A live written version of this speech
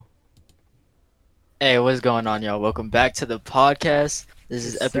Hey, what's going on, y'all? Welcome back to the podcast. This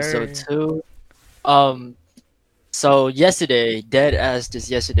is Yes, episode sir. 2. Um, so yesterday, dead as just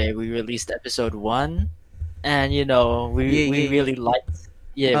yesterday, we released episode 1, and we Yeah, we yeah, really yeah. liked,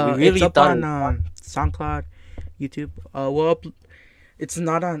 yeah, we It's really up thought it on was fun. SoundCloud, YouTube. It's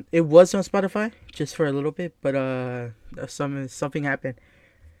not on. It was on Spotify just for a little bit, but something happened,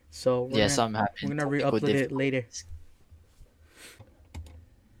 so Yeah, something we're happened, gonna technical re-upload it later. difficulties.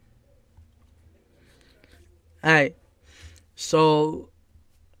 All right. So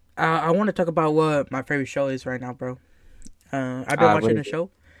I want to talk about what my favorite show is right now, bro. I've been What watching is the it?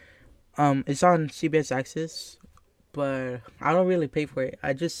 show. It's on CBS Access, but I don't really pay for it.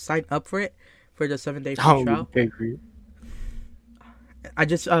 I just signed up for it for the 7 day free Oh, really trial. favorite. I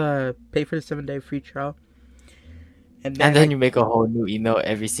just pay for the 7 day free trial, and And then then you make a whole new email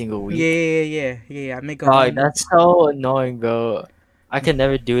every single yeah, week. yeah, yeah, yeah. I make a whole Dog, new, that's so annoying, bro. I can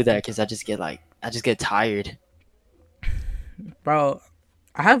never do that because I just get tired. bro.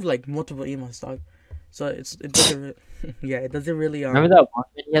 I have like multiple emails, dog. So it doesn't yeah, it doesn't really Remember that one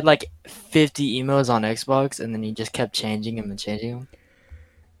kid? He had like 50 emails on Xbox, and then he just kept changing them and changing them.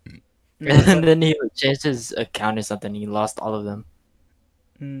 no, And but then he changed his account or something. He lost all of them.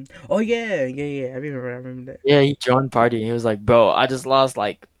 oh yeah, yeah, yeah. I remember that. Yeah, he joined party. He was like, "Bro, I just lost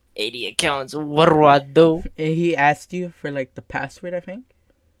like 80 accounts. What do I do?" And he asked you for like the password, I think.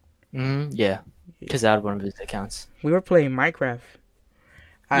 Yeah, because I had one of his accounts. We were playing Minecraft.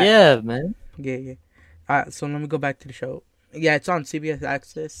 I Yeah, man. Yeah, yeah. So let me go back to the show. Yeah, it's on CBS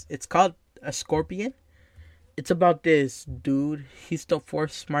Access. It's called A Scorpion. It's about this dude. He's the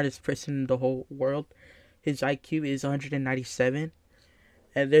fourth smartest person in the whole world. His IQ is 197.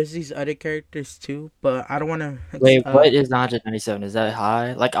 And there's these other characters too, but I don't want to. Wait, what is 197? Is that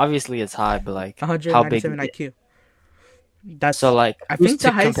high? Like, obviously it's high, but like, how big is 197 it? IQ. So That's. like, I who's think the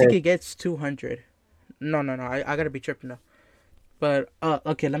to highest you compare? could get is 200. No, no, no. I gotta be tripping now. But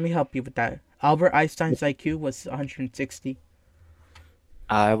okay, let me help you with that. Albert Einstein's IQ was 160,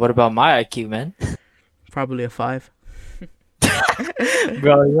 What about my IQ, man? probably a 5.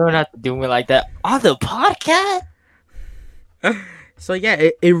 Bro, you don't have to do me like that on the podcast. So yeah,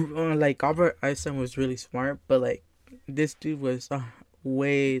 like Albert Einstein was really smart, but like this dude was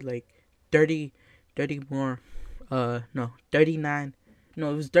way like 30, 30 more. No, 39.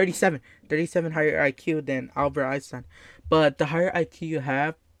 No, it was 37. 37 higher IQ than Albert Einstein. But the higher IQ you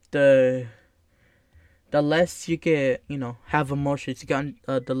have, the less you can, have emotions.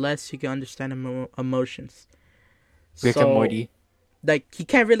 The less you can understand emotions. Rick and So Morty. like he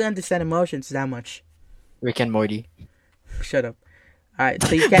can't really understand emotions that much. Rick and Morty. Shut up. All right,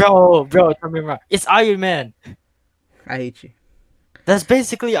 so you can't. Bro, tell me wrong. It's Iron Man. I hate you, That's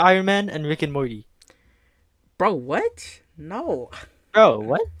basically Iron Man and Rick and Morty. bro. What? No. Bro,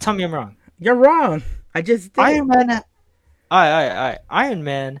 what? Tell me I'm wrong. You're wrong. I just did. Iron Man. Alright. Iron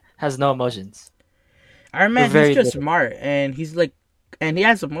Man has no emotions. Iron Or Man, he's very just little. smart, and and he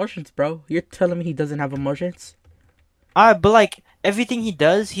has emotions, bro. You're telling me he doesn't have emotions, But like everything he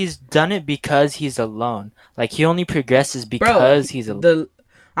does, he's done it because he's alone. Like he only progresses bro? because he's alone.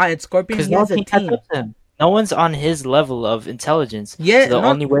 It's Scorpion. Because He no one has a can catch team. up to him. No one's on his level of intelligence. Yeah, So the not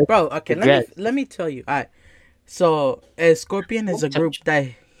only way to bro. Okay, progress. let me tell you. Alright, so Scorpion is a group that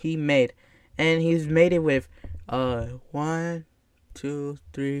he made, and he's made it with 1, 2,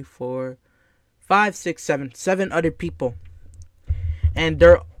 3, 4, 5, 6, 7, 7 other people, and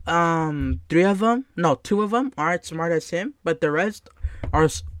they're three of them, no, two of them aren't smart as him, but the rest are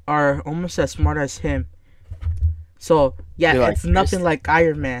are almost as smart as him. So yeah, You're like it's nothing Chris. like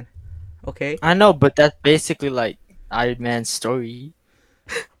Iron Man. Okay, I know, but that's basically like Iron Man's story,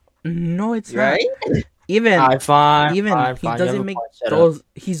 no, it's not. right? Even Fine. he You have a doesn't make point. Shut up. those.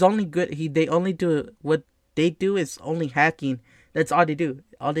 He's only good. They only do what they do is only hacking. That's all they do.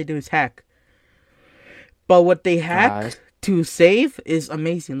 All they do is hack. But what they Guys. hack to save is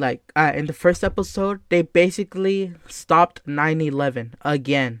amazing. Like in the first episode, they basically stopped 9/11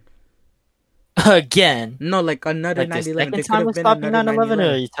 again. Again. No, like another Like the 9/11. second There could time have we're been stopping another 9/11,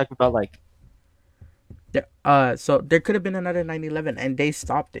 or are 9/11. you talking about like So there could have been another 9/11, and they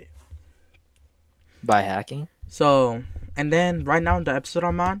stopped it. by hacking? So and then right now in the episode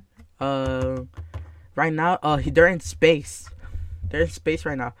I'm on, right now they're in space. They're in space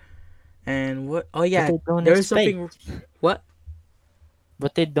right now. And what? Oh What yeah, they doing there in is space? something. What?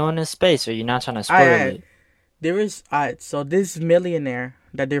 What they doing in space? Are you not trying to I, spoil I it? there is. So this millionaire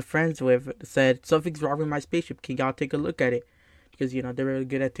that they're friends with said something's wrong with my spaceship. Can y'all take a look at it? Because they're really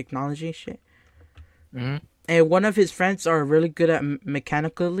good at technology and shit. Hmm. And one of his friends are really good at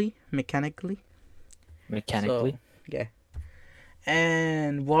mechanically. So Mechanically. yeah.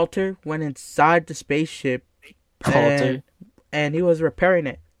 and Walter went inside the spaceship, Walter. and he was repairing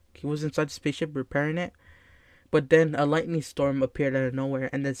it. He was inside the spaceship repairing it, but then a lightning storm appeared out of nowhere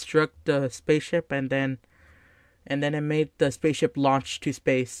and then struck the spaceship, and then it made the spaceship launch to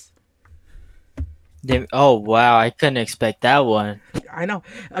space. Oh wow, I couldn't expect that one. I know.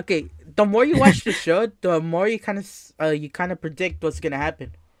 Okay, the more you watch the show, the more you kind of predict what's gonna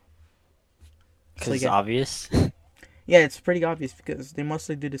happen. Because it's obvious. Yeah, it's pretty obvious because they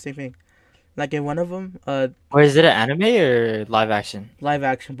mostly do the same thing. Like in one of them, Or is it an anime or live action? live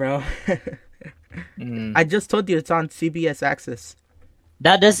action, bro. Mm. I just told you it's on CBS Access.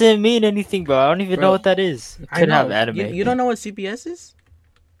 That doesn't mean anything, bro. I don't even Bro, know what that is. It I could know. have anime. You don't know what CBS is?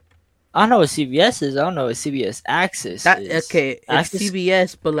 I know what CBS is. I don't know what CBS Access is. Okay, it's Access?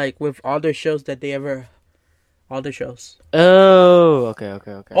 CBS, but like with all their shows that they ever, all their shows. Oh, okay.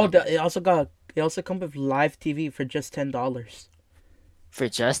 Oh, it also comes with live TV for just $10. For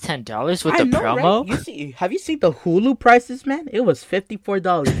just $10 with I the know, promo? right? Have you seen the Hulu prices, man? It was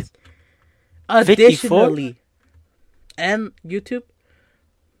 $54. 54? Additionally, and YouTube.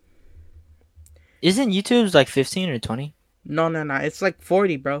 Isn't YouTube's like 15 or 20? No. It's like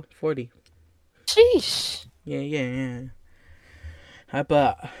 40, bro. 40. Sheesh. Yeah.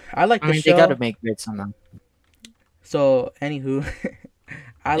 But I like the I mean, show. they gotta make good somehow. So, anywho,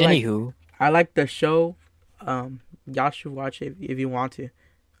 I like the show. Y'all should watch it if you want to.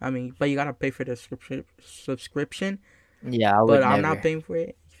 I mean, but you gotta pay for the subscription. Yeah, I would But I'm never. not paying for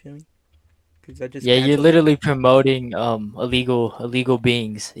it. You feel me? Because I just Yeah, you're canceled it. literally promoting illegal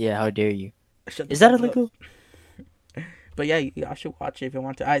beings. Yeah, how dare you? Shut the Is that fuck up. illegal? But yeah, y'all should watch it if you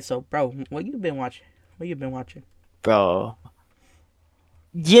want to. Alright, so bro, what you been watching? Bro.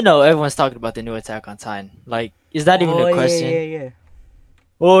 You know everyone's talking about the new Attack on Titan. Like, is that even a question? Yeah.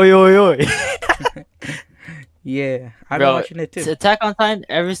 Oi. Yeah, I've been Bro, watching it too. Attack on Titan,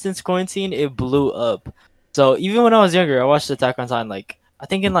 ever since quarantine, it blew up. So even when I was younger, I watched Attack on Titan, like, I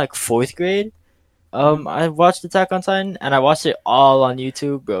think in like 4th grade. I watched Attack on Titan, and I watched it all on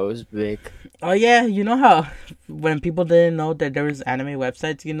YouTube, bro. It was big. Oh yeah, you know how when people didn't know that there was anime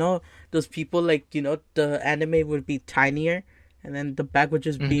websites, you know those people like the anime would be tinier, and then the back would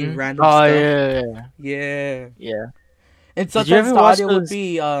just be random Oh stuff. yeah. Yeah. And Did you sometimes ever the watch audio would those-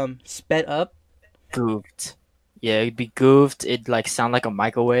 be sped up. Goofed. Yeah, it'd be goofed. It'd like sound like a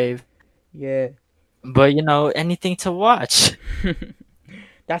microwave. Yeah. But anything to watch.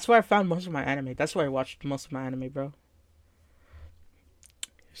 That's where I found most of my anime. That's where I watched most of my anime, bro.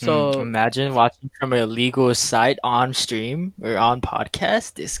 So Imagine watching from an illegal site on stream or on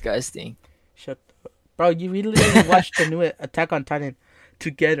podcast. Disgusting. shut up. Bro, you really watched the new Attack on Titan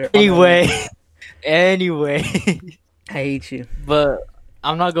together. Anyway. I hate you. But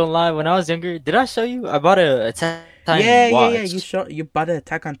I'm not gonna lie. When I was younger, did I show you? I bought a Attack on Titan watch. Yeah. You bought an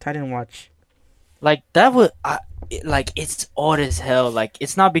Attack on Titan watch. Like that was it's old as hell. Like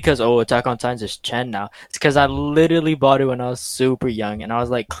it's not because Attack on Titan's is trend now. It's because I literally bought it when I was super young and I was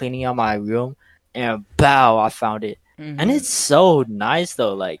like cleaning out my room and I found it. And it's so nice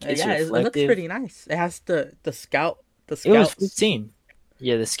though. Like it's it reflective. looks pretty nice. It has the scout. The It was scouts. 15.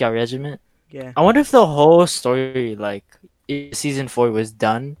 Yeah, the Scout Regiment. Yeah. I wonder if the whole story, like season 4, was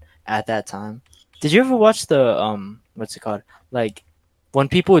done at that time. Did you ever watch the what's it called? Like when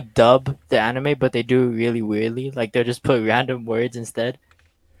people dub the anime, but they do it really weirdly. Like they'll just put random words instead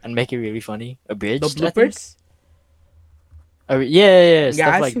and make it really funny. Abridged. The bloopers. Yeah,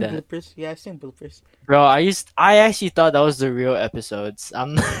 stuff I've like seen that. bloopers. Yeah, I've seen bloopers. Bro, I actually thought that was the real episodes.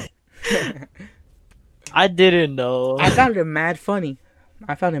 I didn't know. I found it mad funny.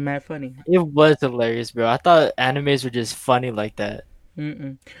 It was hilarious, bro. I thought animes were just funny like that.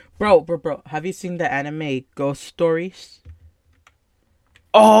 Bro, have you seen the anime Ghost Stories?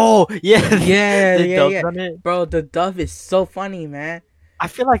 Oh, yeah. Yeah. dubs on it. Bro, the dub is so funny, man. I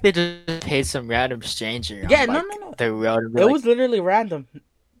feel like they just paid some random stranger. Yeah, on, no, like, no. The road It was literally random.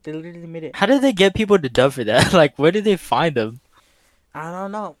 They literally made it. How did they get people to dub for that? Like, where did they find them? I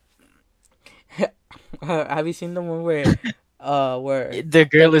don't know. Have you seen the one where The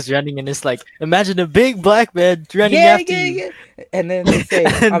girl is running and it's like, imagine a big black man running after you. And then they say,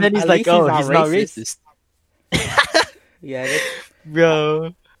 And then he's at like, least oh, he's not racist. Yeah,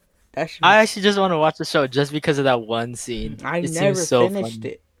 Bro, that's I actually just want to watch the show just because of that one scene. I It never seems so finished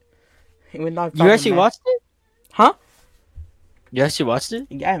funny. it. Even though I You found actually it, watched it? Huh? You actually watched it?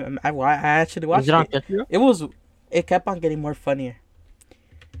 Yeah, I actually watched Was it on it. Crunchyroll? It kept on getting more funnier.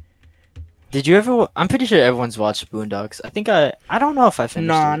 Did you ever? I'm pretty sure everyone's watched Boondocks. I don't know if I finished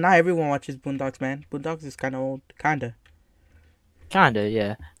Nah, it. not everyone watches Boondocks, man. Boondocks is kind of old, kinda. Kinda,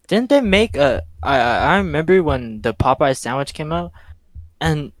 yeah. Didn't they make a? I remember when the Popeye sandwich came out,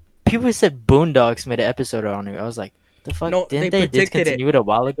 and people said Boondocks made an episode on it. I was like, the fuck? No, they Didn't they predicted it. discontinue it a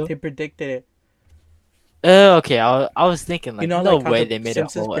while ago? They predicted it. Oh, okay. I was thinking You like, know, no like how way the they made a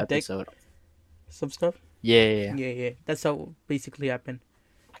Simpsons whole predict episode. some stuff. Yeah. Yeah. That's how basically happened.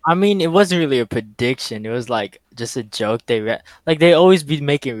 I mean, it wasn't really a prediction. It was like just a joke. Like they always be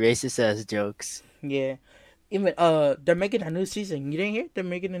making racist ass jokes. Yeah. Even they're making a new season. You didn't hear? They're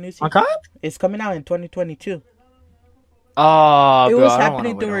making a new season. Okay. It's coming out in 2022. Oh, It bro, was I don't wanna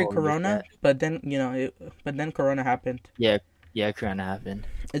happening wait a during whole year for Corona, that. but then Corona happened. Yeah, Corona happened.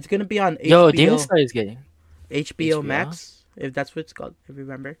 It's gonna be on Yo, Demon HBO, Slayer is getting. HBO HBO? Max, if that's what it's called, if you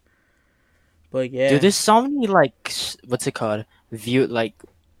remember. But yeah, Dude, there's so many like what's it called? Like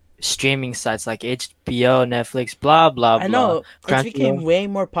streaming sites like HBO, Netflix, blah blah I blah. know it's became Crunchyroll. way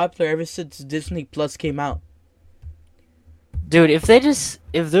more popular ever since Disney Plus came out. Dude, if there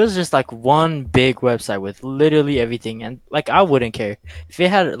was just like one big website with literally everything, and like I wouldn't care if it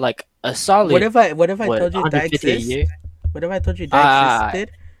had like a solid What if I told you that 150 a exists? year. What if I told you that Ah,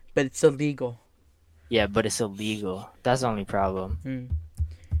 existed, but it's illegal? yeah, but it's illegal. That's the only problem. Hmm.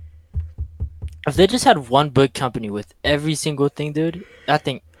 If they just had one big company with every single thing, dude, I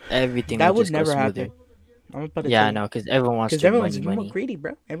think everything That would would just go never smoother. happen. I'm about to Yeah, tell I you. know, because everyone wants Because to everyone's money. more greedy,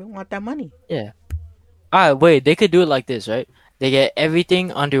 bro. Everyone want that money. Yeah. Alright, wait, they could do it like this, right? They get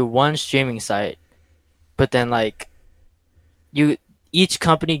everything under one streaming site, but then like each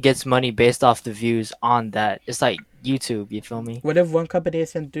company gets money based off the views on that. It's like YouTube, you feel me? What if one company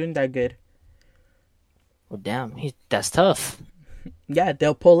isn't doing that good? Well, damn, that's tough. Yeah,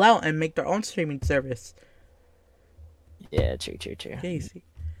 they'll pull out and make their own streaming service. Yeah, true. Yeah, you see.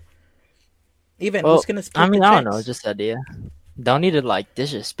 Even Well, who's gonna split I mean, the I don't know, checks? just the idea. Don't need to like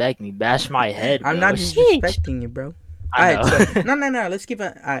disrespect me, bash my head. I'm bro. not Sheesh. disrespecting you, bro. I Alright, know. so no. Let's keep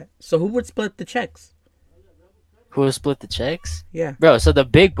it. Alright, so who would split the checks? Who will split the checks? Yeah. Bro, so the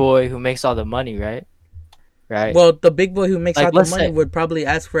big boy who makes all the money, right? Right. Well, the big boy who makes Like, out the let's money say- would probably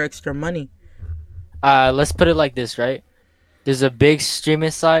ask for extra money. Let's put it like this, right? There's a big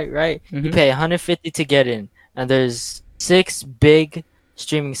streaming site, right? You Mhm. pay 150 to get in, and there's 6 big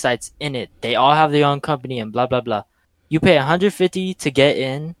streaming sites in it. They all have their own company and blah blah blah. You pay 150 to get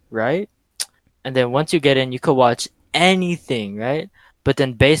in, right? And then once you get in, you could watch anything, right? But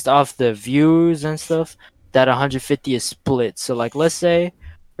then based off the views and stuff, that 150 is split. So like let's say,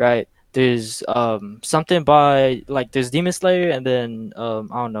 right, there's something by like there's Demon Slayer and then I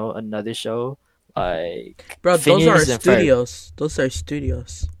don't know, another show like Bro, those Phineas are and Ferb. studios. Those are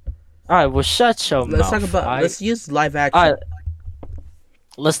studios. Alright, well shut your Let's mouth. talk about. alright? Let's use live action. Alright,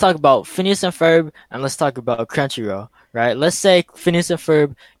 let's talk about Phineas and Ferb and let's talk about Crunchyroll, right? Let's say Phineas and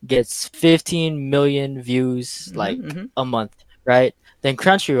Ferb gets 15 million views like Mhm. a month, right? Then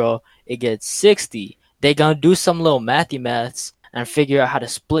Crunchyroll it gets 60. They gonna do some little maths and figure out how to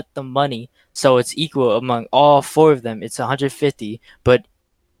split the money so it's equal among all 4 of them. It's 150, but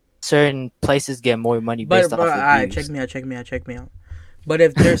certain places get more money But based off alright, of views. check me out. But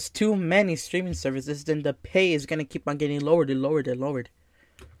if there's too many streaming services, then the pay is gonna keep on getting lowered and lowered.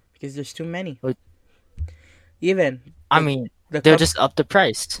 Because there's too many. What? Even I mean, the they'll just up the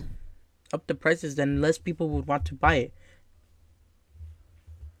price. up the prices, then less people would want to buy it.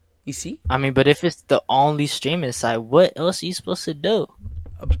 You see? I mean, but if it's the only streaming site, what else are you supposed to do?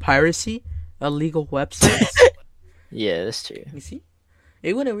 Piracy, illegal websites. Yeah, that's true. You see?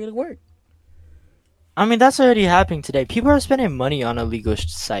 It wouldn't really work. I mean, that's already happening today. People are spending money on illegal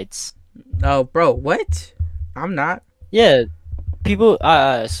sites. Oh, bro, what? I'm not. Yeah, people.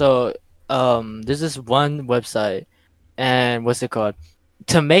 There's this one website, and what's it called?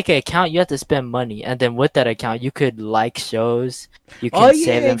 To make an account, you have to spend money, and then with that account, you could like shows. You can Oh save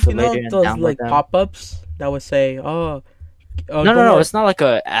yeah, them for you know later and those download like them. pop-ups that would say, "Oh, No, it's not like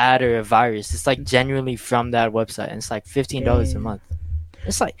a ad or a virus. It's like genuinely from that website, and it's like $15 a Damn. month.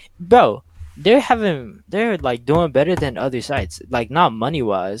 It's like, bro, they're like doing better than other sites, like not money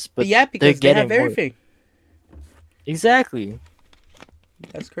wise, but yeah, because they getting have more. everything. Exactly.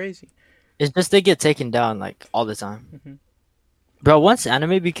 That's crazy. It's just they get taken down like all the time. Mhm. Bro, once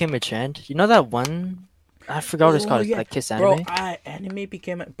anime became a trend, you know that one? I forgot what it's Oh, called. It's yeah. like Kiss Bro, Anime. anime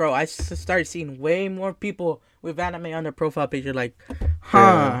became bro. I started seeing way more people with anime on their profile page. You're like,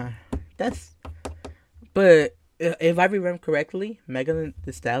 huh? That's. But if I remember correctly, Megan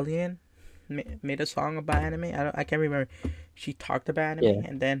Thee Stallion made a song about anime. I can't remember. She talked about anime, Yeah.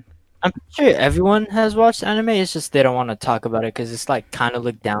 and then I'm pretty sure everyone has watched anime. It's just they don't want to talk about it because it's like kind of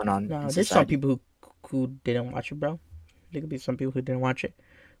looked down on. no, in there's some society. people who didn't watch it, bro. There could be some people who didn't watch it,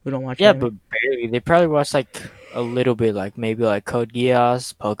 We don't watch Yeah, anime. but barely. They probably watch like a little bit, like maybe like Code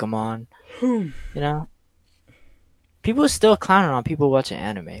Geass, Pokemon. You know, people still clowning on people watching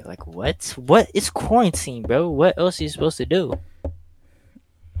anime. Like, what? What is quarantine, bro? What else are you supposed to do?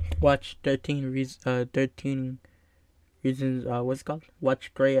 Watch 13 reasons. What's it called?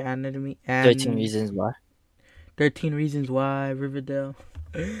 Watch Grey Anatomy 13 and Reasons Why. 13 Reasons Why Riverdale.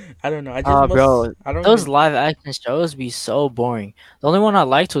 I don't know. Bro, I don't those even. live action shows be so boring. The only one I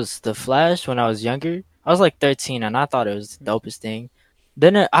liked was The Flash when I was younger. I was like 13 and I thought it was the dopest thing.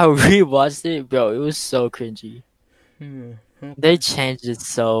 Then I rewatched it, bro. It was so cringy. They Okay. changed it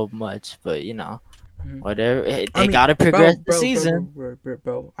so much, but Mhm. whatever. I They mean, gotta bro, progress the bro, bro, bro, season. bro, bro,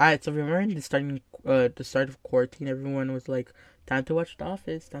 bro. All right. So remember in the start of quarantine, everyone was like, "Time to watch The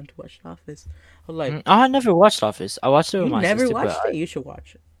Office. Time to watch The Office." I was like, I never watched Office. I watched it with "You my never sister, but watched it? You should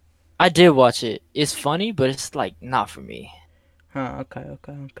watch it." I did watch it. It's funny, but it's like not for me. Huh? Okay.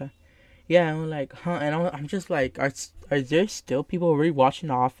 Okay. Okay. Yeah, I'm like, huh? And I'm just like, are there still people rewatching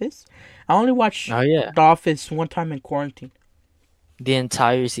The Office? I only watched Oh yeah, The Office one time in quarantine. the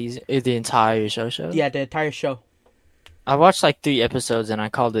entire season, the entire show. Yeah, the entire show. I watched like 3 episodes and I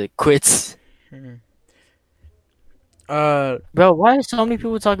called it quits. Mhm. Uh, Bro, why are so many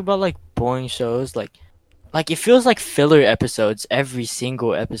people talking about like boring shows? Like it feels like filler episodes every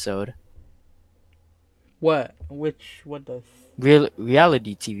single episode. what? Which? What does? Real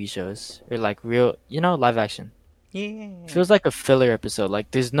reality TV shows or like real, live action. Yeah. Feels like a filler episode.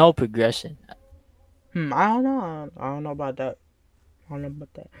 Like there's no progression. I don't know. I don't know about that. I don't know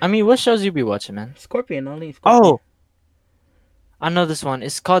about that. I mean, what shows you be watching, man? Scorpion, only Scorpion. Oh, I know this one.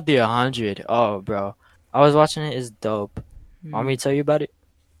 It's called The 100. Oh, bro, I was watching it. It's dope. Want Hmm. me to tell you about it?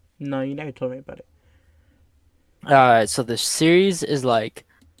 No, you never told me about it. Alright, so the series is like,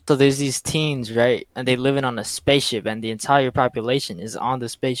 so there's these teens, right? And they living on a spaceship, and the entire population is on the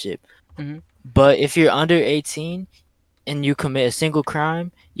spaceship. Hmm. But if you're under 18 and you commit a single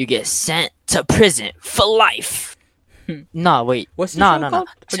crime, you get sent to prison for life. No, wait. What's the No, show no, no. called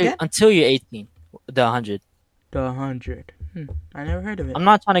again? Until you're 18. The 100. The 100. I never heard of it. I'm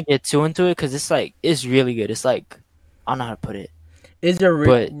not trying to get too into it because it's really good. It's like, I don't know how to put it. Is there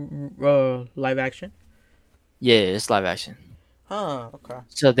But live action? yeah, it's live action. Huh. Okay.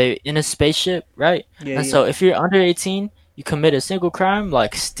 So they in a spaceship, right? Yeah. And Yeah. so if you're under 18, you commit a single crime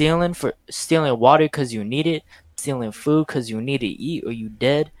like stealing water because you need it, stealing food because you need to eat or you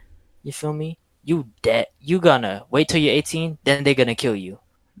dead. You feel me? You dead. You gonna wait till you're 18, then they're gonna kill you.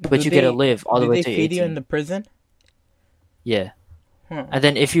 But Do you gotta they live all the do way they till you're feed you in 18. the prison? Yeah. Huh. And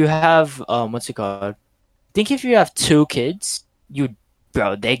then if you have what's it called? Think if you have 2 kids,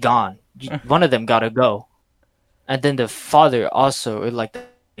 bro, they gone. One of them gotta go. And then the father also, or like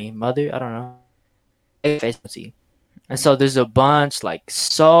the mother, I don't know. And so there's a bunch, like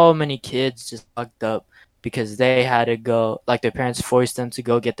so many kids just fucked up because they had to go, like their parents forced them to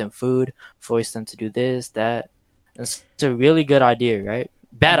go get them food, forced them to do this, that. And it's a really good idea, right?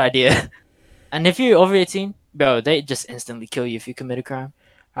 Bad idea. And if you're over 18, bro, they just instantly kill you if you commit a crime.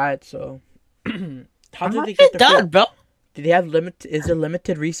 All right. So, how I'm do they like, get "You're their food? done, bro. Do they have limit? Is there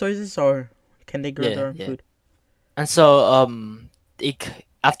limited resources, or can they grow Yeah, their own yeah. food? And so,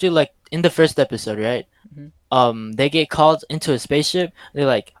 after like in the first episode, right? Mhm. They get called into a spaceship. They're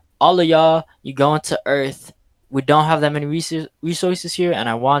like, all of y'all, you going to Earth. We don't have that many resources here, and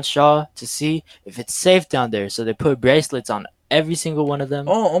I want y'all to see if it's safe down there. So they put bracelets on every single one of them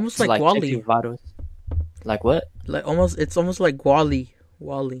Oh, almost to like like check your Wally. vitals. Like what? It's almost like Wally.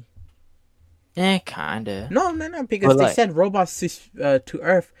 Wally. Kinda. No, no, no. Because But they like sent robots to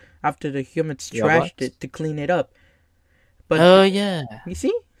Earth after the humans trashed robots. it to clean it up. But Oh yeah. you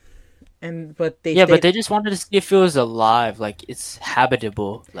see, but they Yeah, but stayed. they just wanted to see if it was alive, like it's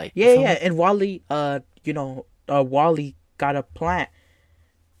habitable. Like you Yeah, feel yeah. me? And Wally, Wally got a plant.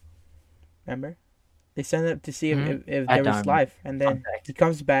 Remember? They sent it to see if I there don't was remember. life, and then he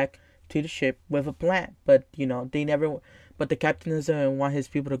comes back to the ship with a plant. But they never. But the captain doesn't want his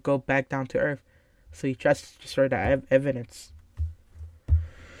people to go back down to Earth, so he tries to destroy that evidence.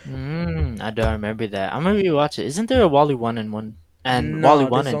 I don't remember that. I'm gonna rewatch it. Isn't there a Wally 1 and 1 and Wally No,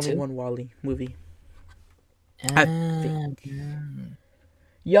 1 there's and only 2? one Wally movie. I think. Mm.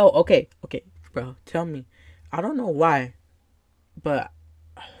 Yo, okay, bro. Tell me, I don't know why, but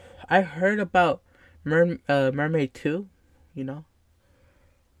I heard about Mermaid 2. You know,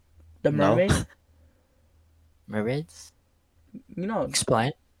 the No. mermaid. Mermaids? You know,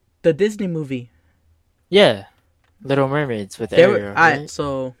 Explain. the Disney movie. Yeah. Little Mermaids with They were Ariel, right?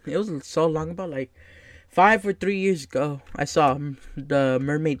 so it was so long ago, like 5 or 3 years ago. I saw the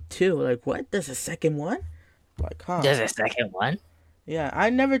Mermaid 2. Like, what? There's a second one? Like, huh? There's a second one? Yeah, I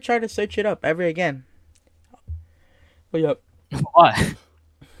never tried to search it up ever again. But yeah, Why?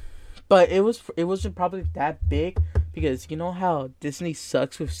 but it wasn't probably that big because you know how Disney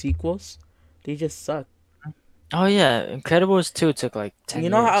sucks with sequels. They just suck. Oh yeah, Incredibles 2 took like You 10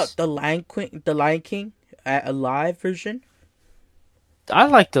 know how years. The Lion King, a live version. I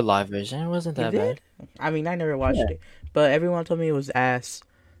liked the live version. It wasn't You that bad. did? I mean, I never Yeah. watched it, but everyone told me it was ass.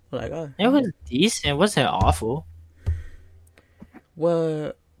 Like, oh, It was decent. It wasn't awful.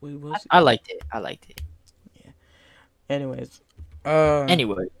 what I, was I it? liked it. I liked it. Yeah. Anyways, um,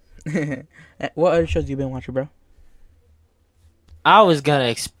 Anyway, what other shows you been watching, bro? I was gonna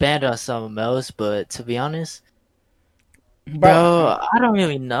expand on something else, but to be honest, Bro, bro, I don't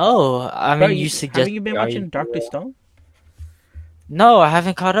really know. I bro, mean, you haven't suggested you been Are You watching Doctor Real? Stone? No, I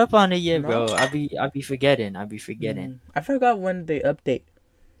haven't caught up on it yet, No. bro. I be forgetting. I be forgetting. I forgot when they update.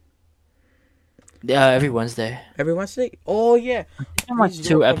 Every Wednesday. Every Wednesday? Oh yeah, I think I watch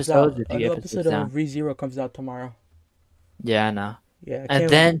two comes episodes out. or A three new episodes episode of down. ReZero comes out tomorrow. Yeah, I know. Yeah, I And can't.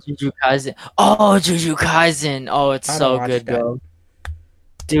 then Jujutsu Kaisen. Oh, Jujutsu Kaisen. Oh, it's I don't so watch good, that. bro.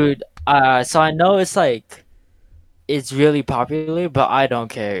 Dude, so I know it's really popular, but I don't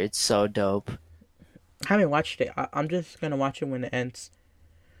care. It's so dope. I haven't watched it. I'm just gonna watch it when it ends.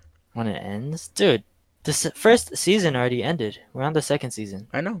 When it ends, dude, the first season already ended. We're on the second season.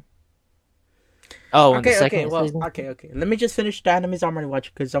 I know. Oh, when the Okay. second Well, season. okay. Let me just finish the animes I'm already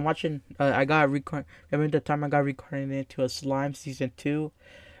watching because I'm watching. I got record. Remember the time I got recorded into a Slime season 2,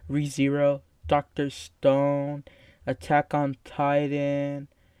 ReZero, Doctor Stone, Attack on Titan.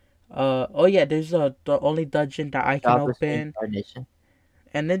 Oh yeah, there's the only dungeon that I can Jobless open, Reincarnation.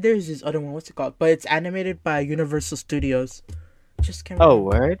 and then there's this other one. What's it called? But it's animated by Universal Studios. Just can't Oh,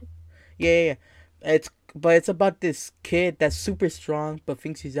 remember. word. Yeah. It's about this kid that's super strong but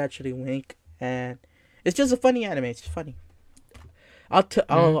thinks he's actually weak, and it's just a funny anime. It's funny.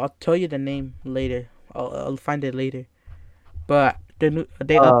 Mm. I'll tell you the name later. I'll find it later. But they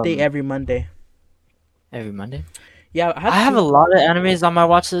update Um, every Monday. every Monday. Yeah, I I have have a two. lot of animes on my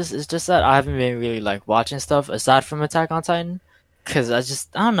watch list. It's just that I haven't been really like watching stuff aside from Attack on Titan, cause I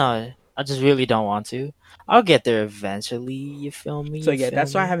don't know. I just really don't want to. I'll get there eventually. You feel me? So You yeah, feel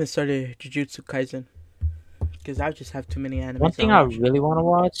that's why I me? haven't started Jujutsu Kaisen because I just have too many One animes I thing I watch. really want to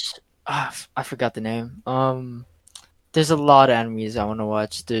watch. I forgot the name. There's a lot of animes I want to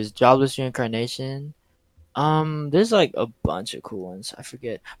watch. There's Jobless Reincarnation. There's like a bunch of cool ones. I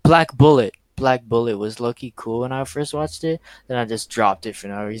forget. Black Bullet. Black Bullet was low-key cool when I first watched it. Then I just dropped it for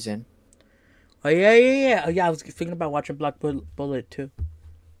no reason. Oh yeah. Oh yeah, I was thinking about watching Bullet too.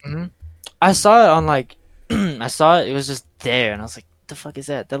 hmm I saw it on like, I saw it. It was just there, and I was like, "The fuck is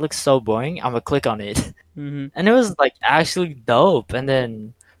that? That looks so boring." I'm gonna click on it, Mhm. and it was like actually dope. And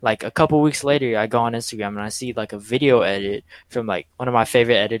then like a couple weeks later, I go on Instagram and I see like a video edit from like one of my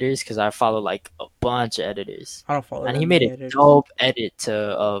favorite editors because I follow like a bunch of editors, I don't follow and that he made many a editors. dope edit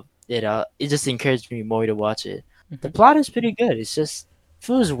to it. It just encouraged me more to watch it. The Mhm. plot is pretty good. It's just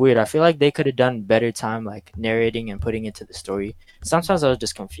feels weird. I feel like they could have done better time like narrating and putting it to the story. Sometimes I was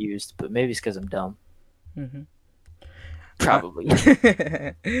just confused, but maybe it's because I'm dumb. Mhm. Uh, Probably.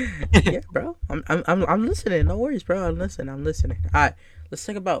 yeah, bro. I'm listening. No worries, bro. I'm listening. All right, let's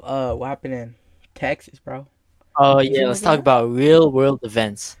talk about what happened in Texas, bro. Oh Did you yeah, know let's talk that? about real world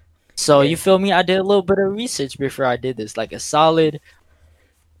events. So Yeah. you feel me? I did a little bit of research before I did this, like a solid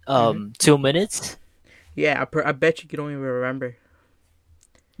Mhm. 2 minutes. Yeah. I bet you don't even remember.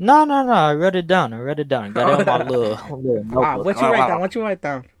 No. I wrote it down. I wrote it down. Got it on my little notebook. What you write down? What you write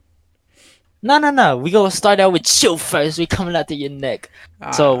down? No. We gonna start out with chill first. We coming out to your neck.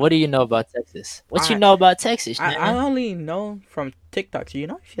 So Uh, what do you know about Texas? What you I know about Texas, I man? only know from TikTok. So you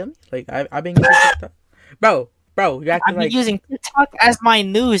know, feel me? Like I've been using TikTok, bro. You acting I've been like using TikTok as my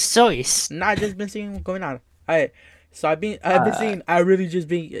news source. not just been seeing what's going on. Alright, so I've been Uh, seeing. I really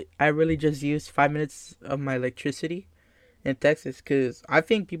just used 5 minutes of my electricity in Texas because I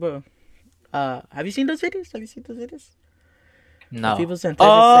think people. Have you seen those videos? Have you seen those videos? Of no. people in Texas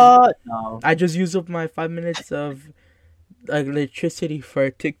saying, No. "I just used up my 5 minutes of electricity for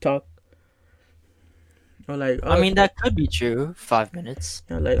TikTok." Or like, I oh, mean that could be true. 5 minutes.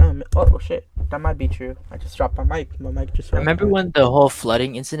 you know, like, oh shit, that might be true. I just dropped my mic. My mic just fell. Remember when the whole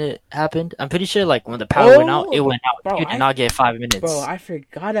flooding incident happened? I'm pretty sure like when the power went out, it Oh, went out. bro, You did not get five bro, minutes. I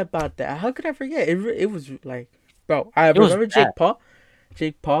forgot about that. How could I forget? It was like, bro, I It was remember bad.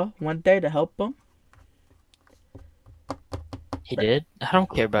 Jake Paul went there to help him. He did. I don't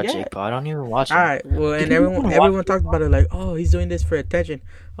care about Yeah. Jake Paul. I don't even watch All him. right. Well, Do and you even watch everyone Jake talked Paul? about it like, oh, he's doing this for attention.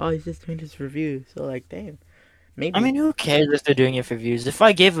 Oh, he's just doing this for views. So like, damn. Maybe. I mean, who cares if they're doing it for views? If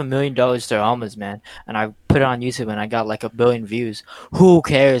I gave $1 million to a homeless man and I put it on YouTube and I got like 1 billion views, who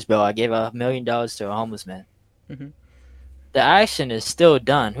cares, bro? I gave $1 million to a homeless man. Hmm. The action is still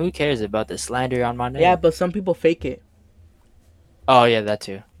done. Who cares about the slander on my name? Yeah, but some people fake it. Oh yeah, that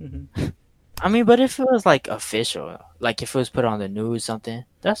too. Hmm. I mean, but if it was like official, like if it was put on the news, something,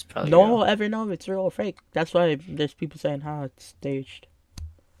 that's probably No one real. will ever know if it's real or fake. That's why there's people saying how it's staged.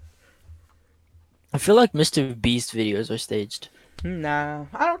 I feel like Mr. Beast videos are staged. Nah,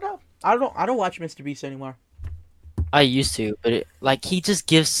 I don't know. I don't watch Mr. Beast anymore. I used to, but like he just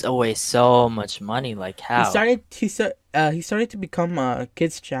gives away so much money. Like how? He started to become a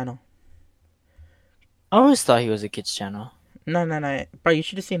kids channel. I always thought he was a kids channel. No, bro. You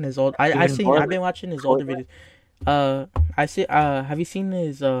should have seen his old. Even more I've been watching his older videos. I see. Have you seen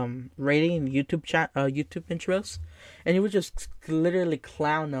his rating YouTube intros? And he would just literally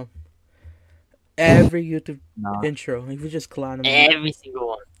clown them. Every YouTube No. intro, he would just clown them. Every single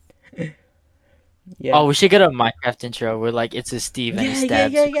one. Yeah. Oh, we should get a Minecraft intro where like it's a Steve and he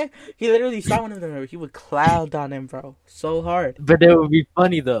stabs. Yeah. He literally saw one of them. He would clown on him, bro, so hard. But it would be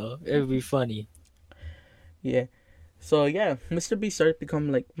funny though. It would be funny. Yeah. So yeah, Mr. Beast started to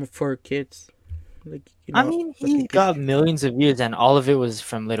become like for kids. Like I mean, like a he kid. got millions of views, and all of it was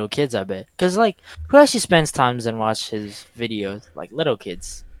from little kids. I bet, cause like who actually spends times and watch his videos? Like little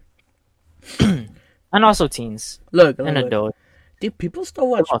kids, and also teens Look. and adults. Do people still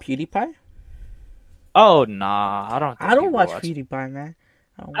watch Look. PewDiePie? Oh nah, I don't. Think I don't people watch PewDiePie, man.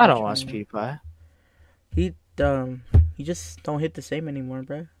 I don't watch him. PewDiePie. He just don't hit the same anymore,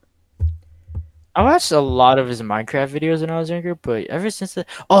 bro. I watched a lot of his Minecraft videos when I was younger, but ever since that,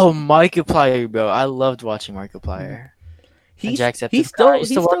 Markiplier, bro, I loved watching Markiplier. And Jacksepticeye. He's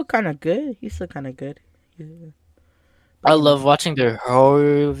still kind of good. He's still kind of good. Yeah. I love watching their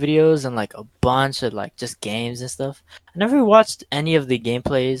horror videos and like a bunch of like just games and stuff. I never watched any of the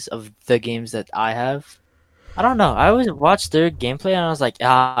gameplays of the games that I have. I don't know. I always watched their gameplay and I was like,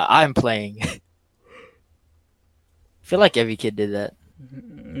 I'm playing. I feel like every kid did that.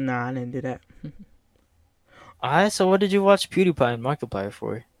 Nah, I didn't do that. Alright, so what did you watch PewDiePie and Markiplier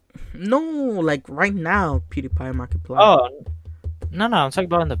for? No, like right now, PewDiePie and Markiplier. Oh, no, I'm talking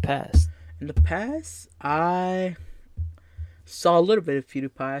about in the past. In the past, I saw a little bit of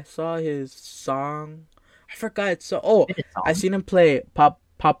PewDiePie. I saw his song. I forgot. I seen him play Papa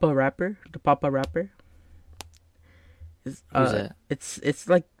Rapper. The Papa Rapper. Who's that? It's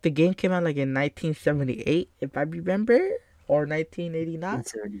like the game came out like in 1978, if I remember, or 1989.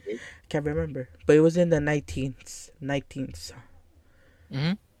 1978. Can't remember, but it was in the 19s.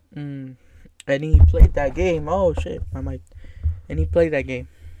 Mhm. And he played that game. Oh shit, I might. And he played that game.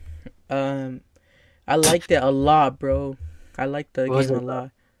 I liked it a lot, bro. I liked the game a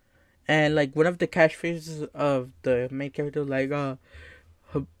lot. And like one of the catchphrases of the main character, like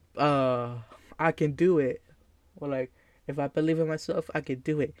I can do it, or like if I believe in myself, I can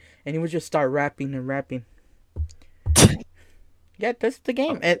do it. And he would just start rapping and rapping. Yeah, that's the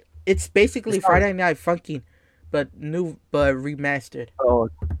game, and it's basically Friday Night Funkin', but remastered. Oh,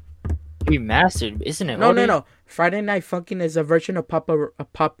 remastered, isn't it? No. Friday Night Funkin' is a version of Papa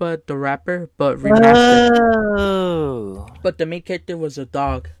the Rapper, but remastered. Oh. But the main character was a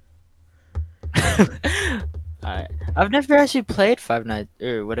dog. Alright. I've never actually played Five Nights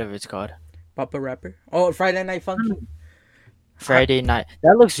or whatever it's called. Papa Rapper. Oh, Friday Night Funkin'. Friday Night.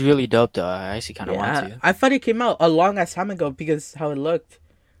 That looks really dope though. I actually kind of want to. I thought it came out a long ass time ago because how it looked.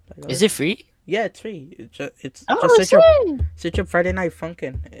 Like, Is it free? Yeah, it's free. It's Oh, just search up Friday Night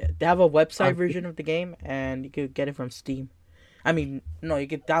Funkin'. They have a website version of the game, and you could get it from Steam. I mean, no, you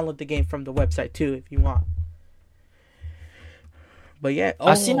can download the game from the website too if you want. But yeah,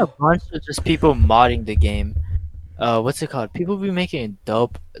 I've seen a bunch of just people modding the game. What's it called? People be making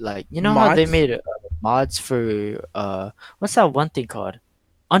dope, like you know how they Mods? made mods for what's that one thing called?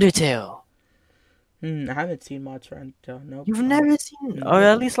 Undertale. I haven't seen mods for Undertale. Nope. You've never seen, No. or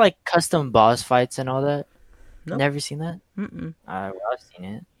at least like custom boss fights and all that. Nope. Never seen that. Mm-mm. I've seen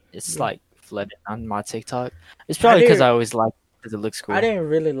it. It's Yeah. like flooded on my TikTok. It's probably because I always like because it looks cool. I didn't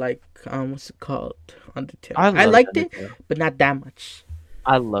really like what's it called, Undertale. I I loved liked it, Undertale. but not that much.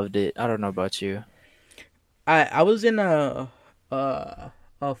 I loved it. I don't know about you. I was in a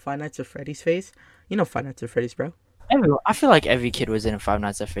Five Nights at Freddy's phase. You know Five Nights at Freddy's, bro. I feel like every kid was in a Five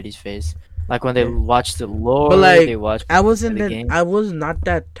Nights at Freddy's phase. Like when they Yeah. watched the lore, But like they watched. I wasn't the that. game. I was not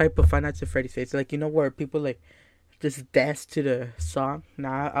that type of Five Nights at Freddy's phase. Like where people like just dance to the song.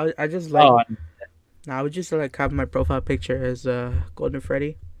 Nah, I just like. Oh, Nah, I would just like have my profile picture as Golden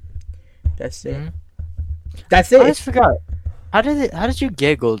Freddy. That's it. Mhm. That's I it. just forgot. How did you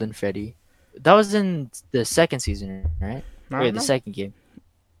get Golden Freddy? That was in the second season, right? I Or don't the know. second game.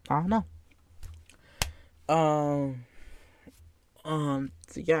 I don't know. Um.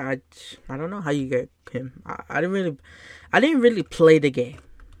 So yeah, I don't know how you get him. I didn't really play the game.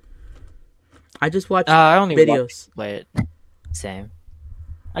 I just watched I only videos. watched play it. Same.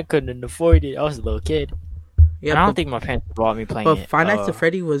 I couldn't afford it. I was a little kid. Yeah, And I don't but think my parents bought me playing but it. Five Nights at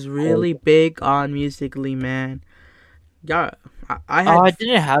Freddy was really big on Musically, man. Yeah, I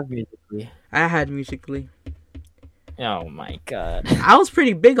didn't have Musically. I had Musically. Oh my god. I was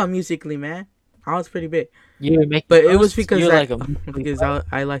pretty big on Musically, man. I was pretty big. You were making But it was posts? because You're like, like a because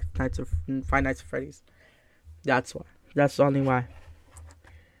I like Five Nights at Freddy's. That's why. That's the only why.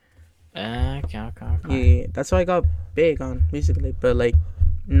 Okay. Yeah, that's why I got big on Musically. But like,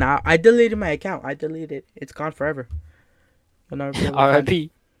 now I deleted my account. I deleted it. It's gone forever. I'll never be able to find it.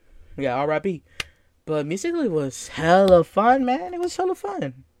 R.I.P. Yeah, R.I.P. But Musically was hella fun, man. It was hella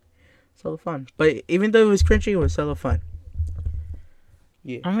fun. It's hella fun. But even though it was cringy, it was hella fun.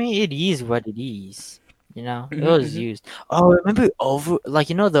 Yeah. I mean, it is what it is. You know, it Mhm, was mhm. used. Oh, remember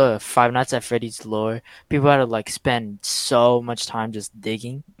the Five Nights at Freddy's lore? People had to like spend so much time just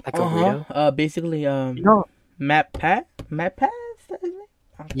digging like a weirdo. Basically, You know? Matt Pat. Matt Pat. Is that his name?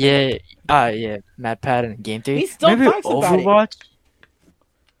 I forgot. Yeah. Matt Pat and Game Theory. He still Remember talks about it. Overwatch?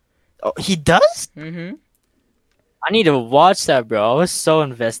 Oh, he does? Mm-hmm. I need to watch that, bro. I was so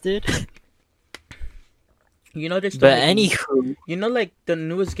invested. You know, there's But anywho, you know, like the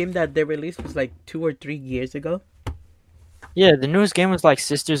newest game that they released was like 2 or 3 years ago. yeah, the newest game was like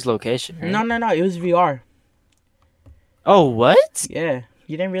Sister's Location, right? No. It was VR. Oh, what? Yeah,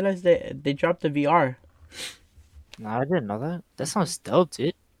 you didn't realize that they dropped the VR. No, I didn't know that. That sounds dope,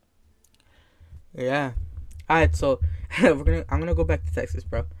 dude. Yeah. Alright, so I'm gonna go back to Texas,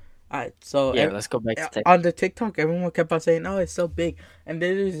 bro. Alright, so Yeah, let's go back to Texas. on the TikTok, everyone kept on saying, "Oh, it's so big," and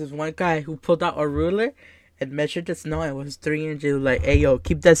then there's this one guy who pulled out a ruler and measured the snow. And it was 3 inches. Like, hey, yo,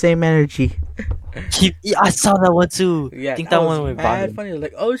 keep that same energy. Yeah, I saw that one too. Yeah, I think that was one went mad viral. funny.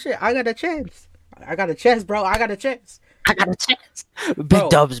 Like, oh shit, I got a chance. I got a chance, bro. I got a chance. I got a chance. Bro.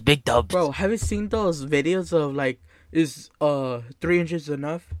 Big dubs. Bro, have you seen those videos of like, is 3 inches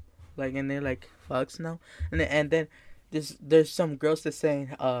enough? Like, and they're like, fuck snow. And then there's some girls that saying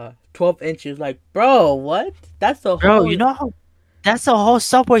 12 inches. Like, bro, what? That's the Bro, whole. you know how that's a whole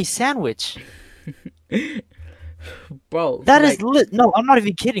Subway sandwich. Bro, That like, is lit. No, I'm not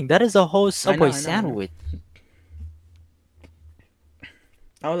even kidding. That is a whole Subway I know. sandwich.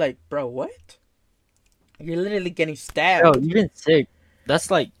 I was like, bro, what? You're literally getting stabbed. Bro, even six. That's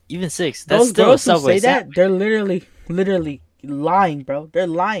like even six. That's Those still a girls who Subway say that, sandwich. they're literally lying, bro. They're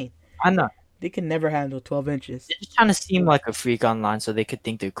lying. I know. They can never handle 12 inches. They're just trying to seem like a freak online so they could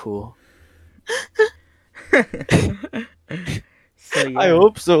think they're cool. So yeah. I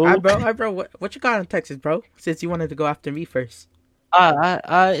hope so. Hi, bro. What you got in Texas, bro? Since you wanted to go after me first.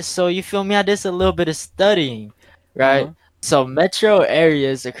 So you feel me? I did a little bit of studying, right? Uh-huh. So metro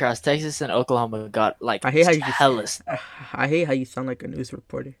areas across Texas and Oklahoma got like I hate how you hella I hate how you sound like a news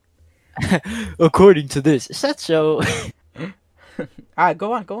reporter. according to this. Is that so? Alright,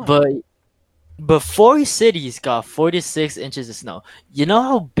 go on. But 4 cities got 46 inches of snow. You know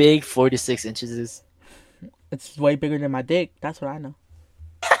how big 46 inches is? It's way bigger than my dick. That's what I know.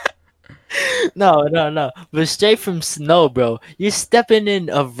 No. But straight from snow, bro. You're stepping in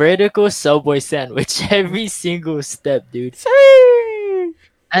a vertical Subway sandwich every single step, dude.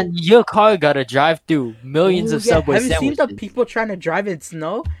 And your car gotta drive through millions of Subway Have you sandwiches. seen the people trying to drive in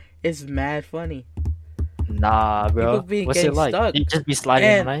snow? It's mad funny. Nah, bro. People be What's it getting like? stuck. You just be sliding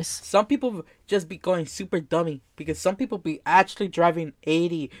And on ice? some people just be going super dummy because some people be actually driving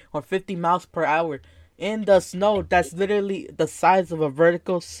 80 or 50 miles per hour in the snow. That's literally the size of a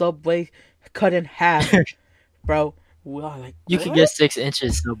vertical Subway cut in half, bro. Wow, like, You what? can get 6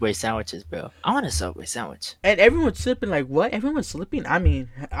 inches Subway sandwiches, bro. I want a Subway sandwich. And everyone's slipping. Like, what? Everyone's slipping. I mean,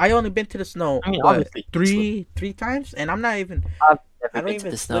 I only been to the snow I mean, what, obviously, three times, and I'm not even. I've I never don't been to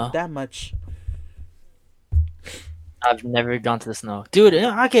even the slip snow. that much. I've never gone to the snow. Dude,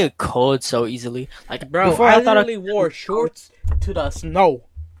 I get cold so easily. Like, Bro, before I thought literally wore shorts to the snow.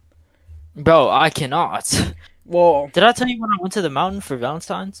 Bro, I cannot. Well, Did I tell you when I went to the mountain for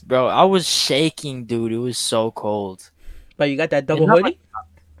Valentine's? Bro, I was shaking, dude. It was so cold. but you got that double not hoodie?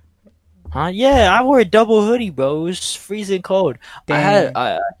 Huh? Yeah, I wore a double hoodie, bro. It was freezing cold. Damn.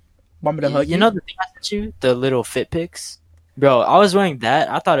 Want me to hug You know the thing I sent you? The little fit pics? Bro, I was wearing that.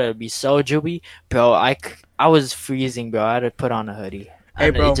 I thought it would be so jubby. Bro, I was freezing, bro. I had to put on a hoodie. Hey,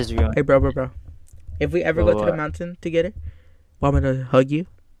 And bro. It just ruined. Hey, bro. If we ever go to the What? mountain together, want me to hug you?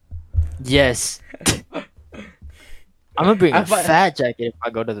 Yes. I'm gonna bring I a fi- fat jacket if I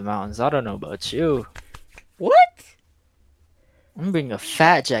go to the mountains. I don't know about you. What? I'm gonna bring a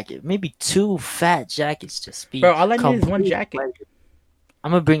fat jacket, maybe 2 fat jackets, just be Bro, all I need is one complete. jacket.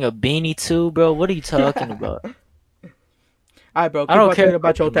 I'm gonna bring a beanie too, bro. What are you talking about? Alright, bro, I keep don't on care talking if I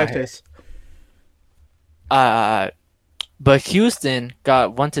about your do my hair. Texas. But Houston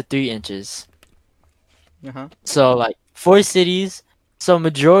got 1 to 3 inches. Uh-huh. So like 4 cities. So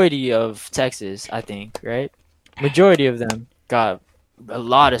majority of Texas, I think, right? Majority of them got a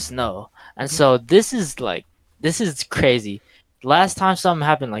lot of snow, and Mhm. so this is crazy. Last time something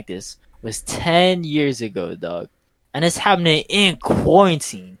happened like this was 10 years ago, dog, and it's happening in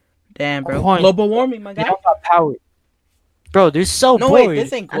quarantine. Damn, bro. Quarantine. Global warming, my They guy. don't got power, bro. They're so No, wait, bored,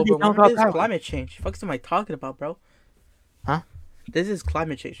 this ain't and they global don't warming. got This is power. climate change. Fuck am I talking about, bro? Huh? This is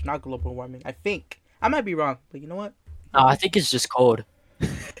climate change, not global warming. I think. I might be wrong, but you know what? No, I think it's just cold.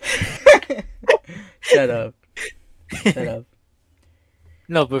 Shut up. Shut up.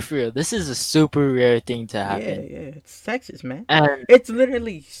 No, but for real, this is a super rare thing to Yeah, happen. yeah. It's Texas, man. And It's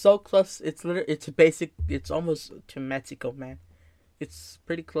literally so close. It's basic. It's almost to Mexico, man. It's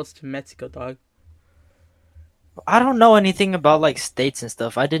pretty close to Mexico, dog. I don't know anything about like states and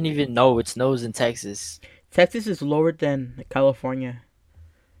stuff. I didn't even know it snows in Texas. Texas is lower than California.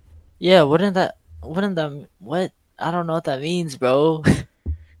 Yeah, what? I don't know what that means, bro.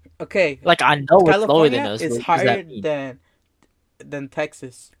 Okay, Like I know it's lower than California us. is But what does higher that mean? than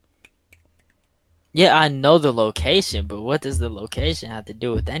Texas. Yeah, I know the location, but what does the location have to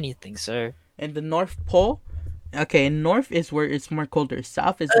do with anything, sir? And the North Pole. Okay, north is where it's more colder.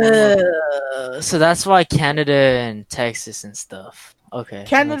 South is more warm. So that's why Canada and Texas and stuff. Okay,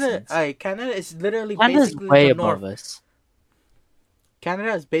 that makes sense. Canada is literally Canada's basically way the above north. us.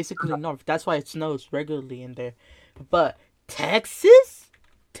 Canada is basically north. That's why it snows regularly in there. But Texas.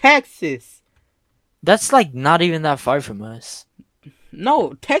 That's like not even that far from us.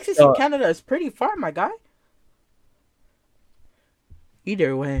 No, Texas So and Canada is pretty far, my guy.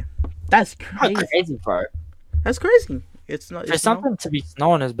 Either way, that's not crazy. crazy far. That's crazy. It's not. For It's no something to be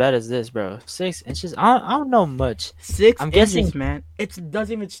snowing as bad as this, bro. 6 inches. I don't know much. 6 I'm inches, guessing- man. It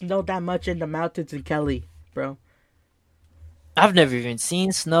doesn't even snow that much in the mountains in Cali, bro. I've never even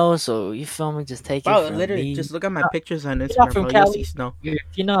seen snow, so you feel me? Just take Bro, it from literally, me. just look at my pictures on not Instagram, from bro. You'll Cali. see snow. If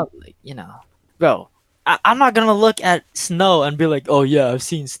you're not, like, bro. I'm not gonna look at snow and be like, oh yeah, I've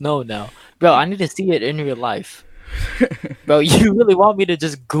seen snow now, bro. I need to see it in real life, bro. You really want me to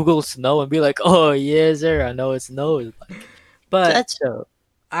just Google snow and be like, oh yeah, sir, I know it snows. Like, But that's so.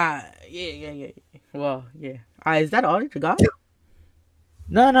 yeah. Well, yeah. Is that all you got?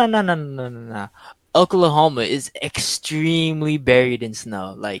 No. Oklahoma is extremely buried in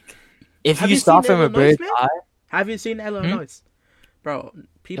snow. Like, if Have you you saw seen from a Illinois, bird's man? eye, Have you seen Illinois? Bro,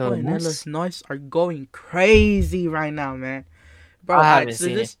 people in Illinois? Illinois are going crazy right now, man. Bro, I haven't so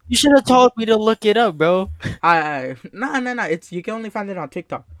seen this, it. You should have told me to look it up, bro. no. It's you can only find it on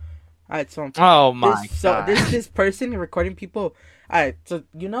TikTok. Alright, so Oh my god. this person recording people. Alright, so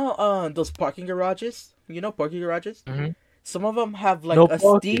you know those parking garages. You know parking garages. Mhm. Some of them have like No a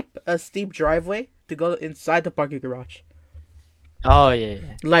parking. steep driveway to go inside the parking garage, Oh yeah.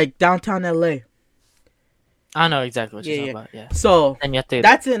 like downtown LA. I know exactly what you're Yeah, talking about. Yeah. So And you have to.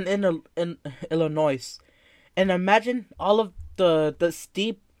 that's in Illinois, and imagine all of the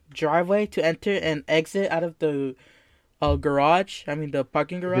steep driveway to enter and exit out of the garage. I mean the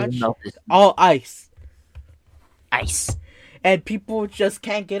parking garage. All ice. Ice. And people just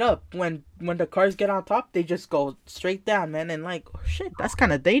can't get up. When the cars get on top, they just go straight down, man. And like, oh, shit, that's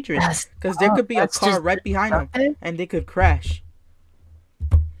kind of dangerous. Because there could be a car right behind them, and they could crash.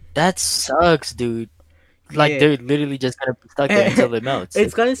 That sucks, dude. Like Yeah. they're literally just gonna be stuck there until it melts.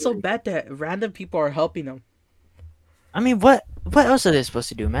 It's gotten so bad that random people are helping them. I mean, what else are they supposed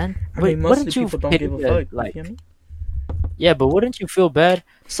to do, man? I mean, most of Wouldn't the you people don't pity give a the- fuck. Like, You feel me? yeah, but wouldn't you feel bad?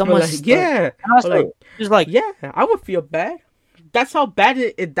 Or Someone's like, yeah, And also, or like, just like, yeah, I would feel bad. That's how bad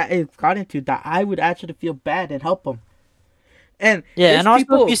it's gotten to that I would actually feel bad and help them. And yeah, there's and also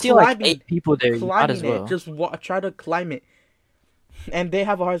people if you see like climbing- 8 people there, you might as climbing well. it, just try to climb it, and they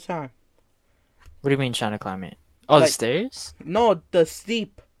have a hard time. What do you mean trying to climb it? Oh, the Like- stairs? No, the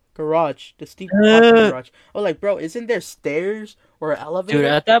steep garage, the steep Uh. parking garage. Oh, like, bro, isn't there stairs or an elevator? Dude,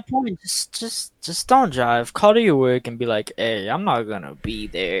 at that point, just don't drive. Call to your work and be like, "Hey, I'm not gonna be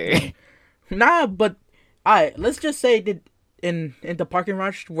there." Nah, but alright, let's just say that in the parking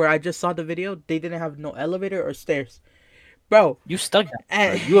garage where I just saw the video, they didn't have no elevator or stairs, bro. You stuck there.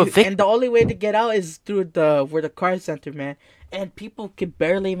 And You a victim. and the only way to get out is through where the car center, man. And people can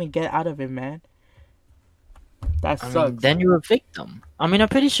barely even get out of it, man. That I mean, sucks. then you're a victim. I mean, I'm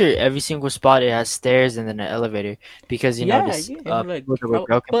pretty sure every single spot it has stairs and then an elevator because Yeah, this yeah, and like people that were how,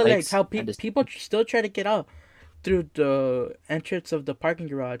 broken but like legs how and this. people still try to get out through the entrance of the parking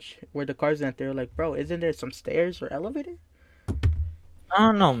garage where the cars are. They're like, bro, isn't there some stairs or elevator? I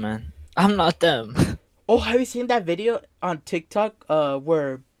don't know, man. I'm not them. Oh, have you seen that video on TikTok?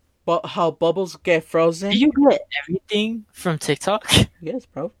 Where, how bubbles get Do frozen? you get everything from TikTok? Yes,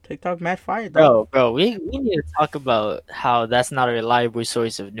 bro. TikTok mad fire, dog. Bro, we need to talk about how that's not a reliable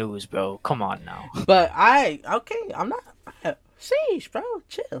source of news, bro. Come on now. But okay, I'm not. Sheesh, bro,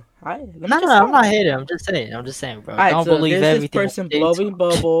 chill. Let me No, just I'm not talk. hating. I'm just saying, bro. Alright, Don't so believe there's this everything person they blowing talk.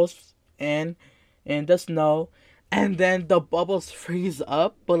 bubbles in the snow, and then the bubbles freeze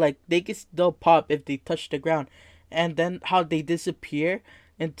up, but like they can still pop if they touch the ground, and then how they disappear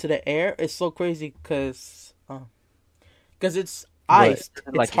into the air is so crazy because it's What? iced,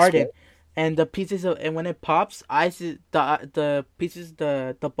 it's Like hardened, explode? and the pieces of and when it pops, ice is the pieces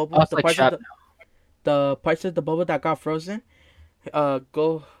the Oh, bubble it's like shrapnel. the parts of the bubble that got frozen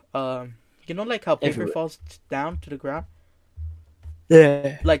go like how paper Everywhere. falls down to the ground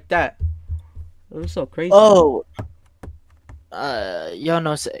Yeah. like that. It was so crazy. Oh, y'all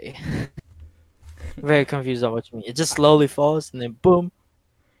know say. Very confused on what you mean. It just slowly falls and then boom.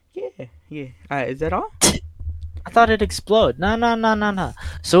 Yeah, yeah. Alright, is that all? I thought it'd explode. No.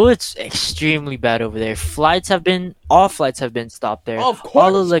 So it's extremely bad over there. All flights have been stopped there. Of All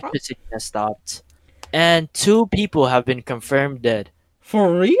course, bro. electricity has stopped. And 2 people have been confirmed dead.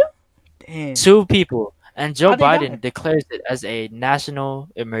 For real? Damn. 2 people. And Joe How'd they die? Biden declares it as a national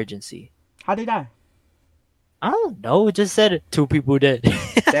emergency. How'd they die? I don't know. It just said 2 people dead.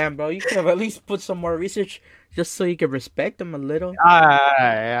 Damn, bro. You could have at least put some more research just so you could respect them a little.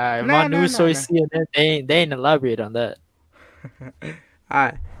 Alright. My Nah, news nah, nah. source CNN, they ain't elaborate on that.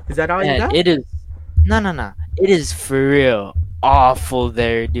 Alright, is that all you And got? it is no. It is for real awful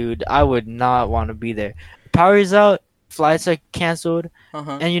there, dude. I would not want to be there. Power's out, flights are canceled,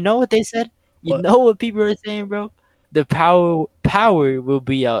 Uh-huh. and you know what they said? You What? know what people are saying, bro? The power will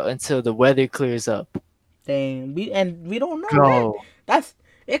be out until the weather clears up. Dang, we don't know when. Bro,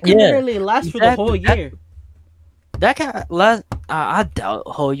 It could yeah, literally last for the whole exactly. year. That can last. I doubt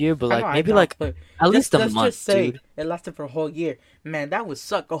whole year, but I know, like I maybe know, like but at least a let's month, just say dude. it lasted for a whole year. Man, that would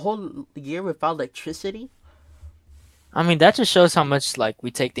suck. A whole year without electricity. I mean, that just shows how much like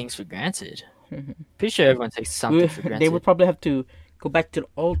we take things for granted. Pretty sure everyone takes something for They granted. would probably have to go back to the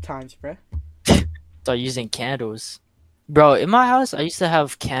old times, bruh. Start using candles. Bro, in my house, I used to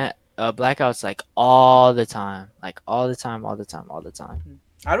have blackouts like all the time. Like all the time.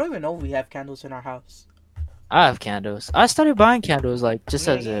 I don't even know if we have candles in our house. I have candles. I started buying candles like just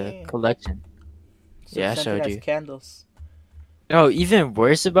Yeah, as yeah, a yeah. collection. So Yeah, I scented showed as you. candles. Oh, even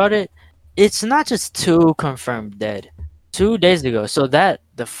worse about it, it's not just 2 confirmed dead. 2 days ago. So the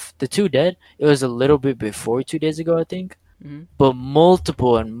 2 dead, it was a little bit before 2 days ago, I think. Mhm. But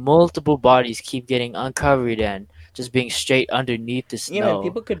multiple bodies keep getting uncovered and just being straight underneath the Yeah, man, snow.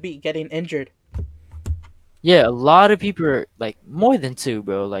 people could be getting injured. Yeah, a lot of people are like more than 2,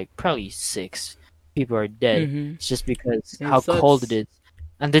 bro. Like probably 6 people are dead. Mm-hmm. It's just because It how cold sucks. it is,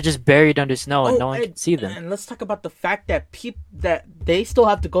 and they're just buried under snow and Oh, no one can see them. and let's talk about the fact that that they still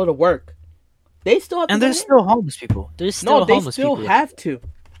have to go to work. They still have to And go there's to work. still homeless people. There's No, still they homeless still people. have to.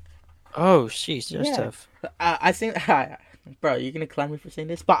 Oh, sheesh, that's Yeah. tough. I think, bro, you're gonna clown me for saying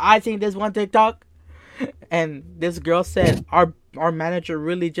this, but I think there's one TikTok, and this girl said our manager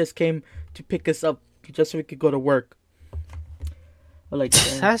really just came to pick us up just so we could go to work. Like,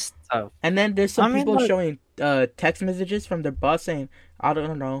 That's tough. and then there's some I mean, people like- showing text messages from their boss saying, I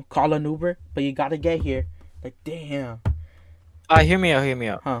don't know, call an Uber, but you gotta get here. Like, damn. Hear me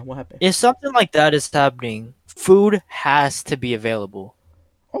out. Huh? What happened? If something like that is happening, food has to be available.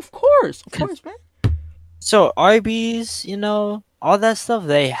 Of course, man. So Arby's, all that stuff,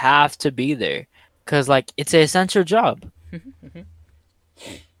 they have to be there, cause like it's an essential job. Like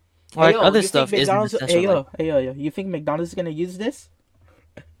Hey, yo, other you stuff think isn't McDonald's? essential. Hey yo, like, hey yo, yo, you think McDonald's is gonna use this?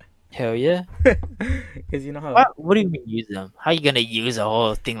 hell yeah. Because you know how. What do you mean use them? How you gonna use a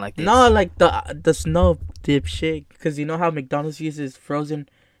whole thing like this? No, like the snow dip shit. Because you know how McDonald's uses frozen.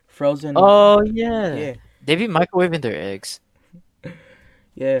 Oh yeah. Yeah, They be microwaving their eggs.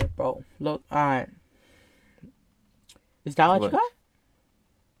 yeah, bro. Look, alright. Is that what you What? got?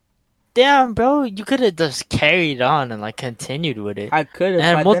 Damn, bro, you could have just carried on and like continued with it. I could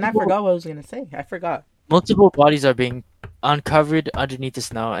have, And but then I multiple- forgot what I was gonna say. I forgot. Multiple bodies are being uncovered underneath the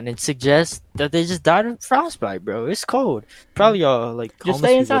snow, and it suggests that they just died of frostbite, bro. It's cold. Probably all like Just homeless stay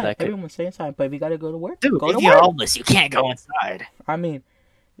people inside. that could. Everyone stay inside. But if you gotta go to work, Dude, go if to you're work. homeless, you can't go inside. I mean,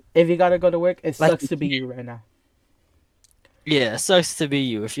 if you gotta go to work, it Like sucks you to be can't. you right now. Yeah, sucks to be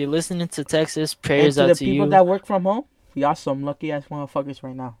you. If you're listening to Texas, And prayers to out the to people you. that work from home, y'all some lucky ass motherfuckers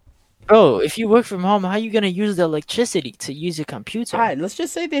right now. Bro, if you work from home, how you gonna use the electricity to use your computer? Alright, let's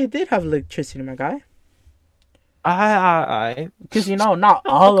just say they did have electricity, my guy. I. Because not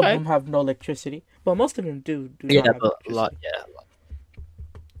all of Okay. them have no electricity, but most of them do not Yeah, have but a lot. electricity. Yeah.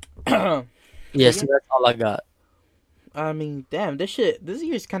 But Yeah. yeah, So that's all I got. I mean, damn, this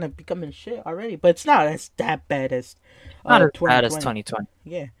year's kind of becoming shit already, but it's not as that bad as Not as bad as 2020. 2020.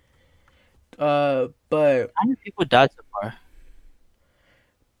 Yeah. But How many people died so far?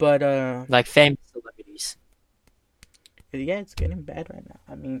 but Like famous celebrities. yeah, it's getting bad right now.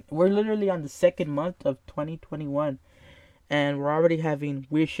 I mean, we're literally on the second month of 2021, and we're already having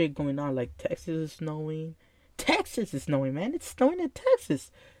weird shit going on. Like Texas is snowing. Texas is snowing, man. It's snowing in Texas.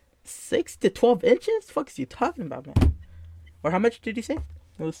 6 to 12 inches. Fuck is you talking about, man? Or how much did you say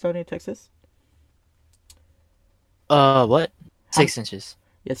it was snowing in Texas? What? How, 6 inches.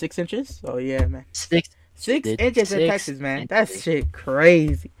 yeah, 6 inches. Oh yeah, man. Six. Six Did inches in 6 Texas, man. That inches. shit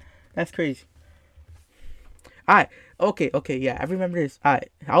crazy. That's crazy. Alright. Okay, yeah, I remember this.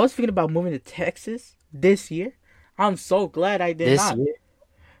 Alright. I was thinking about moving to Texas this year. I'm so glad I did This not. year?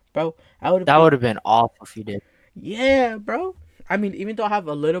 Bro. I would have That been would have been awful if you did. yeah, bro. I mean, even though I have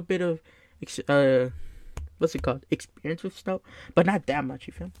a little bit of what's it called? Experience with snow, but not that much,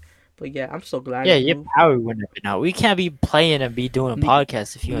 you feel me? But yeah, I'm so glad Yeah, I your moved. power wouldn't have been out. We can't be playing and be doing a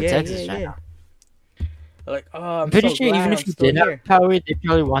podcast if you're in Yeah, yeah, Texas right yeah. now. Like, oh, I'm I'm pretty so sure even glad I'm if you still did have here. power, they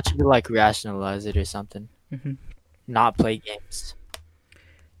probably want you to like rationalize it or something. Hmm. Not play games.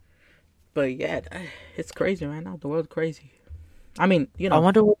 But yeah, it's crazy right now. The world's crazy. I mean, I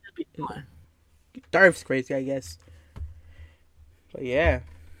wonder what they'll be doing. the Earth's crazy, I guess. But yeah.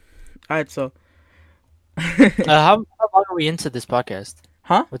 All right, so. How long are we into this podcast?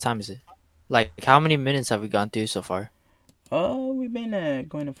 Huh? What time is it? Like, how many minutes have we gone through so far? Oh, we've been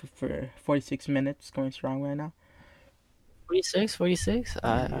going up for 46 minutes, going strong right now. 46, 46?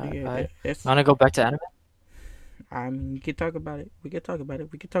 Yeah, it's. Want to go back to anime? I mean, we can talk about it. We can talk about it.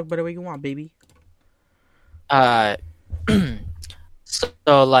 We can talk about it when you want, baby. Uh,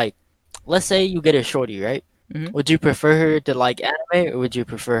 so like, let's say you get a shorty, right? Mhm. Would you prefer her to like anime, or would you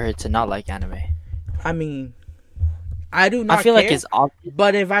prefer her to not like anime? I mean, I do I not feel care. like it's obvious.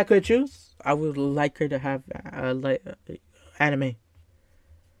 But if I could choose, I would like her to have anime.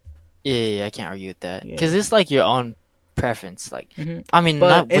 Yeah, I can't argue with that Yeah. because it's like your own preference. Like, Mhm. I mean, But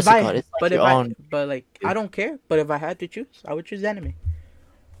not if what's it I, called? It's like but your if I, own. but like, I don't care. But if I had to choose, I would choose anime.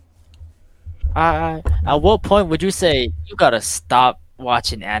 At what point would you say you gotta stop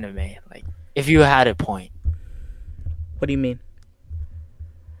watching anime? Like, if you had a point, What do you mean?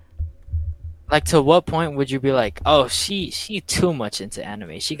 like, to what point would you be like, oh, she too much into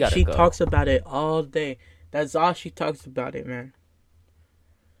anime. She gotta She go. talks about it all day. That's all she talks about it, man.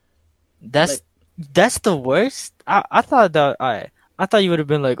 That's the worst. I thought that I thought you would have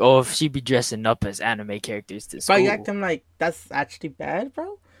been like, oh, if she be dressing up as anime characters to But you school, acting like that's actually bad,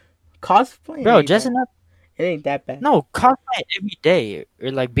 bro. Cosplaying, bro. ain't Dressing bad. up, It ain't that bad. no, cosplay every day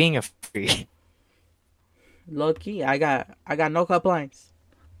or like being a free. Low key, I got no complaints.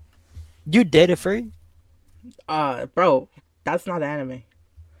 You date a free? Bro, that's not anime.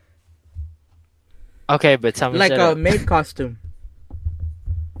 Okay, but tell me Like straight a up. maid costume.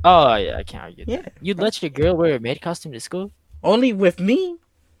 Oh yeah, I can't argue. Yeah. That. You'd let your girl wear a maid costume to school? Only with me.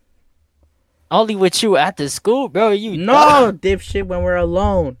 Only with you at the school, bro. You No, dipshit. When we're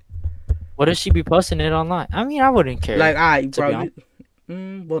alone. What if she be posting it online? I mean, I wouldn't care. Like, alright, to be bro.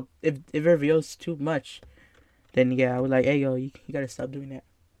 honest. Well, if it reveals too much, then yeah, I would like, hey yo, you gotta stop doing that.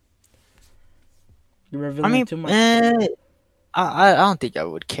 You're I revealing mean, too much. I don't think I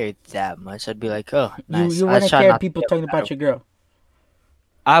would care that much. I'd be like, oh, nice. You I wouldn't try care not to people get talking mad about at- your girl.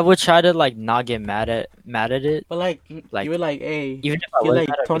 I would try to like not get mad at it. But like, Like, you were like, hey, even if I you was like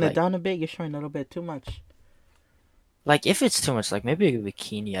mad, I'd be tone it like, down a bit. You're showing a little bit too much. like if it's too much, like maybe a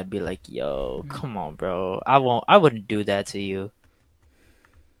bikini, I'd be like, yo, Mhm. come on, bro. I wouldn't do that to you.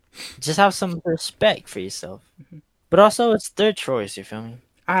 Just have some respect for yourself. Mhm. But also, it's their choice. You feel me?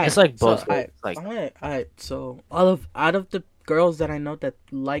 Alright, It's like so, both ways. alright, Like, alright. So out of the girls that I know that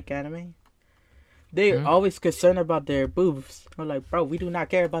like anime, they're Mhm. always concerned about their boobs. I'm like, bro, we do not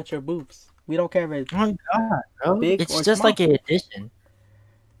care about your boobs. We don't care if oh my god, bro. Big It's or just small? like an addition.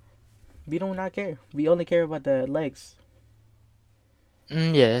 we do not care. We only care about the legs.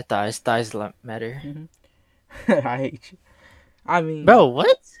 Yeah, thighs matter, I hate you. I mean, bro.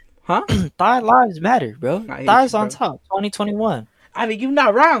 What? huh? Thigh lives matter, bro. I hate Thighs you, on bro. top. 2021. I mean, you're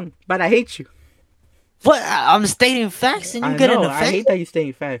not wrong, but I hate you. What? I'm stating facts and you I getting know. I offended. hate that you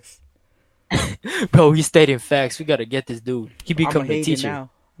saying facts. Bro, he stayed in facts. We gotta get this dude. He I'm a become the hater teacher. now.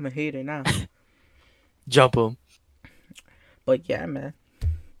 I'm a hater now. Jump him. But yeah, man.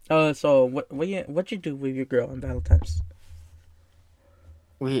 So what you do with your girl on Valentine's?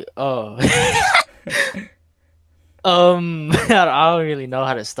 We I don't really know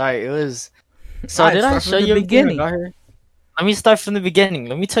how to start. It was so. Alright, Did I start show from the you everything I beginning. got her? Let me start from the beginning.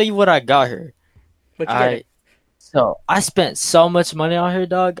 Let me tell you what I got her. What you get her? I So I spent so much money on her,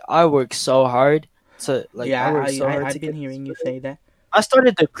 dog. I worked so hard I Yeah, worked so hard to I've been get this hearing you for her. say that. I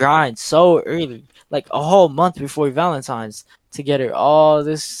started the grind so early, like a whole month before Valentine's, to get her all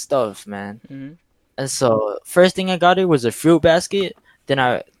this stuff, man. Hmm. And so first thing I got her was a fruit basket. Then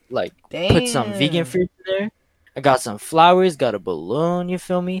I like put some vegan Damn. fruit in there. I got some flowers, got a balloon, you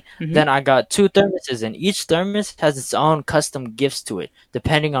feel me? Hmm. Then I got two thermoses, and each thermos has its own custom gifts to it,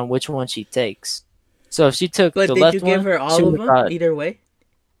 depending on which one she takes. So if she took But the did you left give one, her she all of would them have got, either way?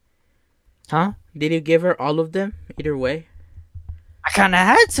 huh? Did you give her all of them either way? I kind of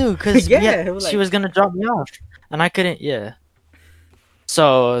had to, because Yeah, she like was going to drop me off, and I couldn't, yeah.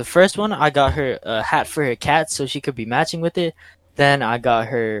 So the first one, I got her a hat for her cat so she could be matching with it. Then I got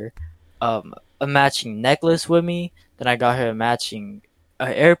her a matching necklace with me. Then I got her a matching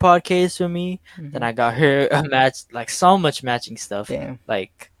AirPod case with me. Then Mhm. I got her a match, like so much matching stuff. Damn.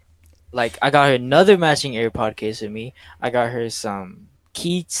 Like I got her another matching AirPod case with me. I got her some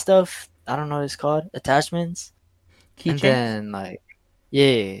key stuff. I don't know what it's called, attachments. And Keychains? then like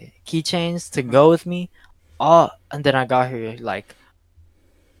yeah, keychains to go with me. And then I got her like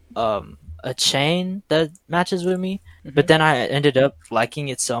a chain that matches with me. But Mhm. then I ended up liking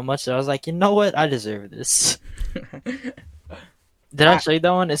it so much that I was like, you know what? I deserve this. Did I I, show you that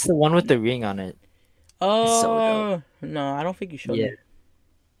one? It's the one with the ring on it. It's so dope. oh no, I don't think you showed Yeah. me.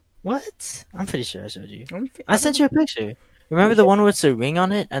 What? I'm pretty sure I showed you. I I sent don't. you a picture. Remember the one with the ring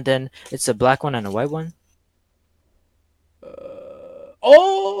on it, and then it's a black one and a white one?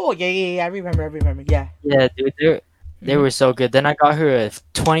 Oh yeah. I remember. Yeah. Yeah, dude, they Mhm. were so good. Then I got her a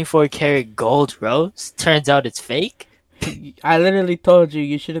 24 karat gold rose. Turns out it's fake. I literally told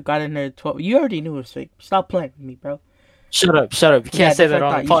you should have gotten her 12. You already knew it was fake. Stop playing with me, bro. Shut up, shut up. You Yeah, can't say that's that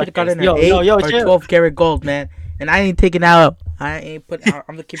what I on thought. the You should have gotten podcast. her 8 Yo, or chill. 12 karat gold, man. And I ain't taking that out. I'm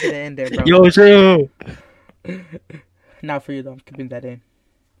gonna keep it in there, bro. Yo, chill. Not for you though. I'm keeping that in.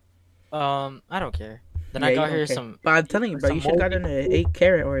 I don't care. Then Yeah, I you got don't her care. some. But I'm telling you, bro, some you should have more- gotten an 8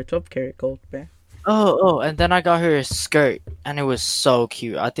 karat or a 12 karat gold, man. and then I got her a skirt, and it was so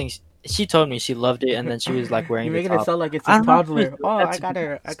cute. I think she told me she loved it, and then she was like wearing You're the making it top. sound like it's I a don't know if it was toddler. Oh, I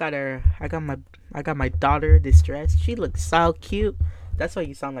got her. I got my daughter this dress. She looks so cute. That's what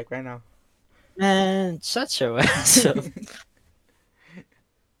you sound like right now. Man, shut your ass up.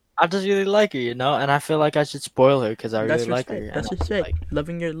 I just really like her, and I feel like I should spoil her because I That's really like her. respect. And That's I'm respect. like,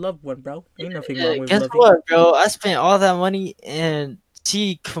 Loving your loved one, bro. Ain't nothing yeah, wrong with guess loving. what, bro? I spent all that money, and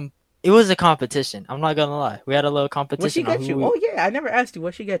it was a competition. I'm not gonna lie. We had a little What she competition on get who you? Oh yeah, I never asked you.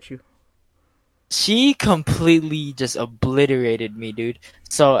 What she get you? She completely just obliterated me, dude.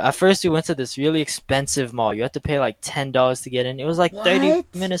 So at first we went to this really expensive mall. You had to pay like $10 to get in. It was like 30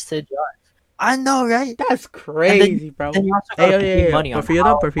 What? minutes to drive. I know, right? That's crazy, bro. Then you also Hey, gotta pay yeah. money on Porfirio,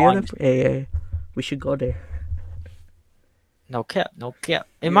 how Porfirio. long. Hey, we should go there. No cap, no cap.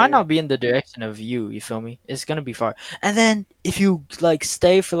 It Yeah. might not be in the direction of you. You feel me? It's gonna be far. And then if you like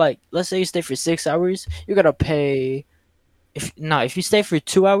stay for like, let's say you stay for 6 hours, you gotta pay. If you stay for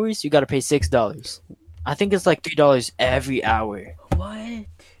 2 hours, you gotta pay $6. I think it's like $3 every hour. What? Damn.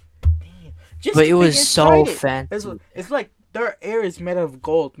 Just But to it be was so inside it. fancy. It's like their air is made of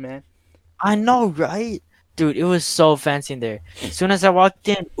gold, man. I know, right? Dude, it was so fancy in there. As soon as I walked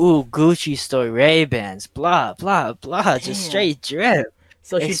in, ooh, Gucci store, Ray-Bans, blah, blah, blah, Damn. just straight drip.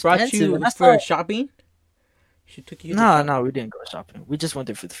 So she brought Expensive, you and I for thought- shopping. She took you. No, we didn't go shopping. We just went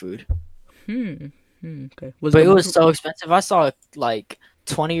there for the food. Okay. But it was so expensive. I saw like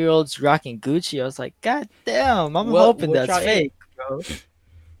 20-year-olds rocking Gucci. I was like, God damn, I'm hoping what that's y'all fake, bro.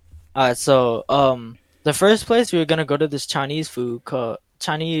 Alright, so the first place we were gonna go to this Chinese food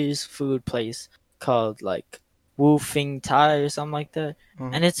place called like Wu Fing Tai or something like that. Uh-huh.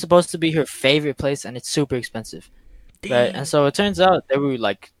 And it's supposed to be her favorite place, and it's super expensive. Right, and so it turns out they were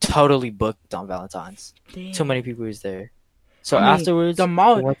like totally booked on Valentine's. Too many people was there. So I mean, afterwards, the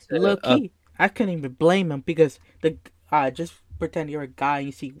mall, we went to, low key, I couldn't even blame him because just pretend you're a guy and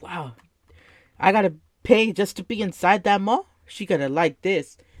you see, wow, I gotta pay just to be inside that mall. She gotta like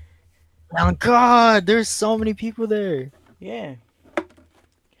this. oh God, there's so many people there. Yeah.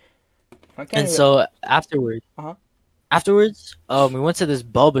 And so afterwards, Uh-huh. we went to this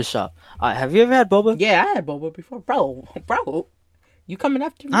boba shop. Have you ever had boba? yeah, I had boba before, bro. You coming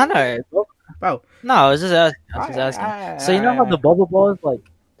after me? I know. bro. No, I was just asking. I was just asking. So you know how the I, bubble balls, like,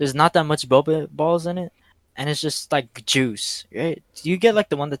 there's not that much bubble balls in it, and it's just like juice, right? Do you get like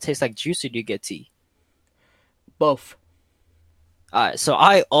the one that tastes like juice, or do you get tea? both. Alright, so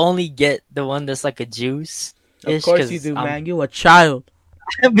I only get the one that's like a juice Of ish course you because do, I'm man. You a child.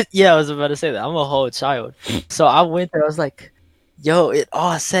 yeah, I was about to say that. I'm a whole child. So I went there, I was like, yo, it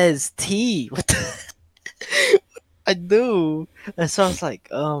all says tea. What the I do. And so I was like,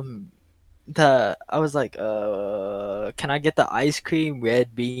 can I get the ice cream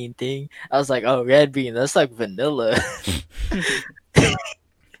red bean thing? I was like, oh, red bean, that's like vanilla.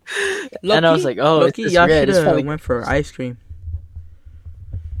 And I was Loki, like, oh, it's Loki, just y'all red. should It's have probably went for ice cream.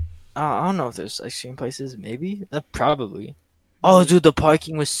 I don't know if there's ice cream places. Maybe, probably. Oh, dude, the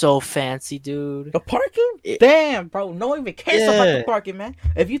parking was so fancy, dude. The parking? It, Damn, bro. No one even cares about the yeah, parking, man.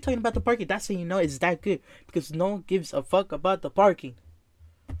 If you're talking about the parking, that's how you know it's that good. Because no one gives a fuck about the parking.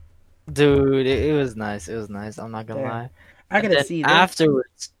 dude, it was nice. It was nice. I'm not gonna Damn. lie. I And gotta then see that.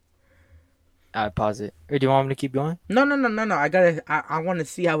 afterwards, I pause it. Or do you want me to keep going? No. I want to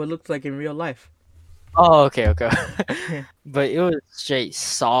see how it looks like in real life. Oh, okay. But it was straight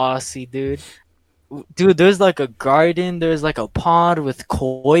saucy, dude. Dude, there's like a garden, there's like a pond with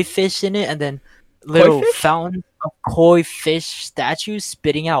koi fish in it, and then Koi little fish? fountain of koi fish statues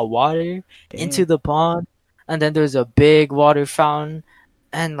spitting out water into Damn. the pond, and then there's a big water fountain,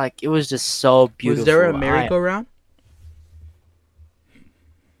 and like it was just so Was there a beautiful. merry-go-round?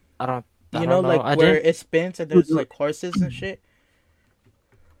 I don't I You know, don't know. like I where didn't. it spins and there's like horses and shit?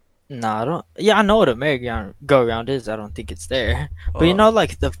 No, I don't. Yeah, I know what a merry-go-round is. I don't think it's there. But you Oh, know,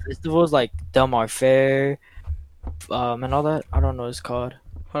 like the festivals, like Del Mar Fair, and all that. I don't know what it's called.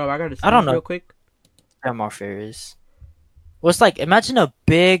 hold on. I gotta I don't sneeze know real what quick. Del Mar Fair is. Well, it's like imagine a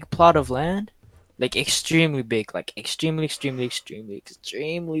big plot of land, like extremely big, like extremely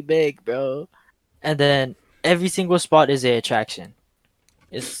big, bro. And then every single spot is a attraction.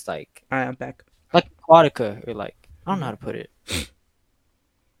 It's Alright, I'm back. like Aquatica or like I don't know Mhm. how to put it.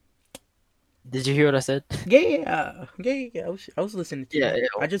 Did you hear what I said? Yeah. I was listening to Yeah, you. yeah.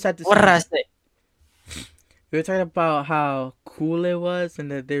 I just had to What did I sneeze. say? We were talking about how cool it was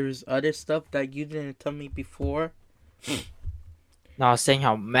and that there's other stuff that you didn't tell me before. No, I was saying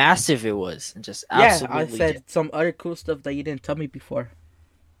how massive it was and just Yeah, I absolutely. said some other cool stuff that you didn't tell me before.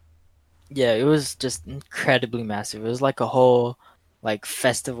 Yeah, it was just incredibly massive. It was like a whole like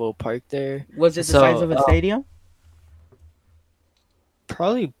festival park there. Was it the size So of a stadium?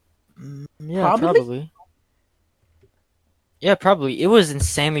 probably, yeah, Probably. probably. Yeah, probably. It was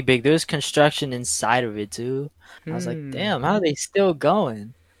insanely big. There was construction inside of it too. I was like, Hmm. damn, how are they still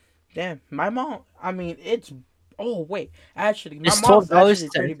going? Damn. My mom. I mean, it's. Oh wait. Actually, my It's $12 mom's actually to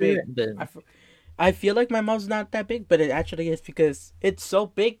pretty enter, big. and I, then f- I feel like my mom's not that big, but it actually is because it's so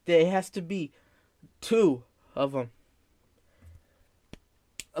big that it has to be two of them.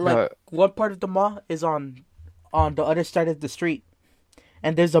 Like bro, one part of the mall is on the other side of the street,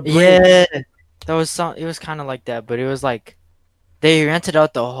 and there's a bridge. yeah, that was some. It was kind of like that, but it was like they rented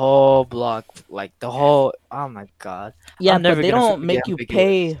out the whole block, like the whole. Oh my god, Yeah, I'm but never they gonna don't forget make how you big it was.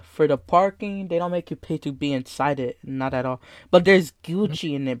 pay for the parking. They don't make you pay to be inside it. Not at all. But there's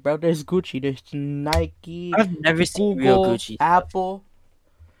Gucci in it, bro. There's Gucci. There's Nike, I've never seen real Google, Gucci stuff. Apple.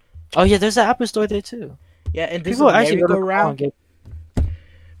 Oh yeah, there's an Apple store there too. Yeah, and there's a People actually go to the mall merry-go-round. and get.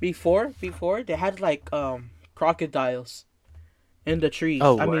 Before they had like crocodiles in the trees.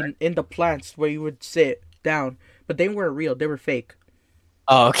 Oh I what? mean, in the plants where you would sit down, but they weren't real. They were fake,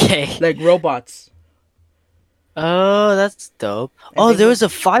 Oh okay. like robots. Oh, that's dope. And Oh, they there would was a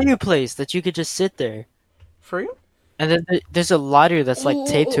fireplace that you could just sit there, for real. and then there's a lighter that's like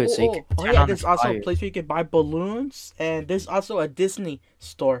taped to it, so you can Oh turn yeah, on the there's also a fire. place where you can buy balloons, and there's also a Disney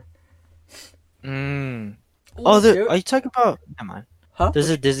store. Mm. Ooh, Oh, there, are you talking about? Come on. huh? There's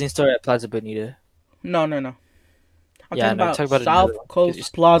a Disney store at Plaza Bonita. No. I'm Yeah, talking no, about talk about another South one. 'Cause you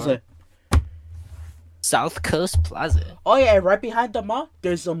Coast said Plaza. South Coast Plaza. Oh yeah, and right behind the mall,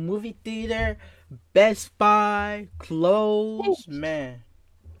 there's a movie theater, Best Buy, clothes. Man,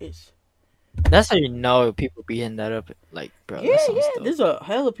 it's That's how you know people be hitting that up. Like, bro, yeah, that sounds yeah. dope. There's a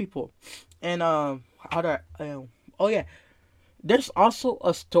hell of people, and how do oh yeah, there's also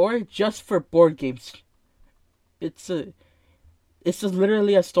a store just for board games. It's a, it's just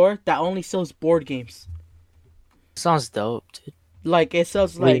literally a store that only sells board games. Sounds dope, dude. Like it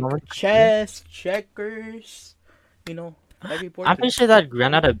sells Wait, like how much? chess, checkers, you know, every board I'm game. pretty sure that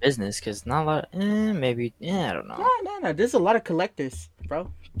ran out of business because not a lot. Maybe. Yeah, I don't know. No. There's a lot of collectors,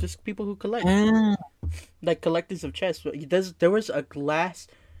 bro. Just people who collect, Eh, like collectors of chess. There was a glass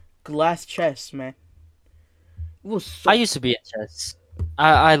chess, man. It was so I used to be in chess.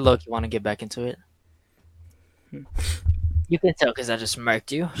 I look. You want to get back into it? You can tell because I just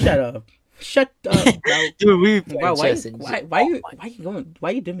smirked you. Shut up. Shut up, bro. Dude, we Bro, playing chess and why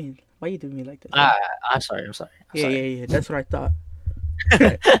you doing me like this? I, I'm sorry. I'm sorry. I'm Yeah, sorry. yeah, yeah. That's what I thought.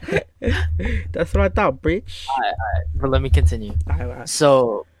 That's what I thought, bitch. But let me continue. I,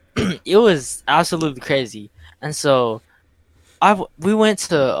 So it was absolutely crazy, and so we went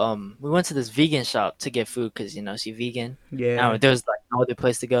to this vegan shop to get food because she vegan. yeah. Now there was like no other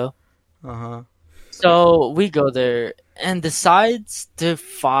place to go, Uh huh. so we go there, and the sides they're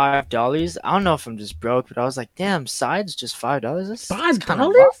 $5. I don't know if I'm just broke, but I was like, damn, sides just $5. That's kind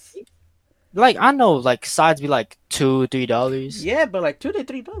of $5? like I know like sides be like $2-3. Yeah, but like $2 to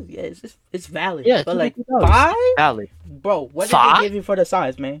 $3. Yeah, it's valid. Yeah, But $2 like to $3 five, valid. bro. What did Five? they give you for the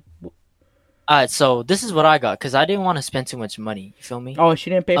size, man? Alright, so this is what I got because I didn't want to spend too much money. You feel me? Oh, she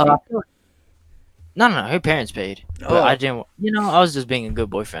didn't pay I for. feel like- no, no, no. Her parents paid, but Oh. I didn't. I was just being a good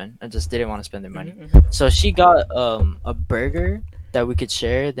boyfriend. I just didn't want to spend their money. Mhm. So she got a burger that we could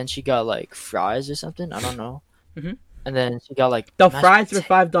share. Then she got like fries or something. I don't know. Mhm. And then she got like The mashed fries were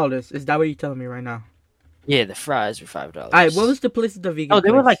potato- $5. Is that what you're telling me right now? Yeah, the fries were $5. All right. What was the place of the vegan? Oh,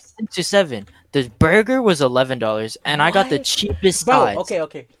 they were like place? 6 or 7. The burger was $11, and I got the What? cheapest Bro, sides. okay.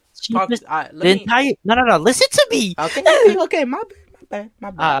 Talk, Cheapest. let The me. entire. No, no, no. Listen to me. Okay.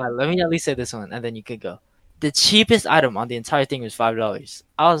 My bad. Let me at least say this one, and then you could go. The cheapest item on the entire thing was $5.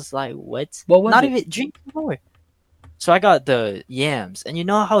 I was like, what? What was Not it? even drink more. So I got the yams, and you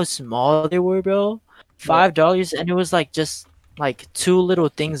know how small they were, bro? $5, and it was like just like 2 little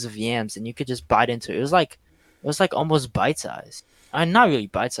things of yams, and you could just bite into it. It was like almost bite size. Not really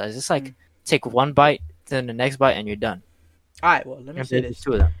bite size. It's like take one bite, then the next bite, and you're done. All right. Well, let me And say there's this.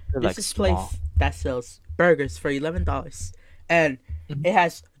 2 of them. They're This like is small. place that sells burgers for $11, and Mhm. it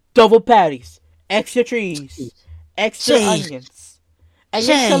has double patties, extra cheese, extra Cheese. onions. And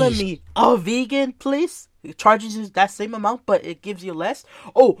you're telling Cheese. me a vegan place charges you that same amount, but it gives you less?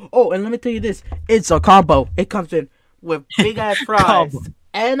 Oh, and let me tell you this: it's a combo. It comes in with big ass fries Combo.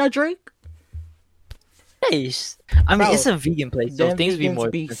 and a drink. Yes. I mean, Bro, it's a vegan place, so Them things be vegans more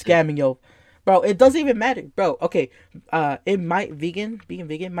be expensive. scamming yo. Bro, it doesn't even matter, bro. Okay, it might being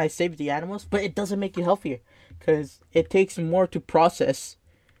vegan might save the animals, but it doesn't make you healthier because it takes more to process.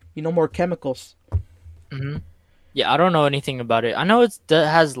 More chemicals. Hmm. Yeah, I don't know anything about it. I know that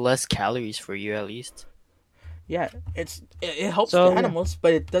has less calories for you at least. Yeah, it helps So, the yeah. animals,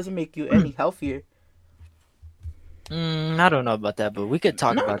 but it doesn't make you any healthier. I don't know about that, but we could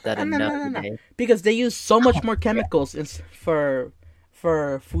talk about that another No. day. Because they use so much more chemicals for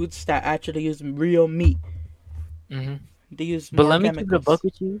foods that actually use real meat. Hmm. They use But more let me keep chemicals. the book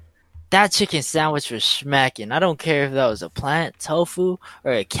with you. That chicken sandwich was smacking. I don't care if that was a plant, tofu,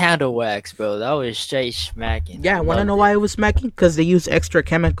 or a candle wax, bro. That was straight smacking. Yeah, I want to loved know it. why it was smacking? Because they use extra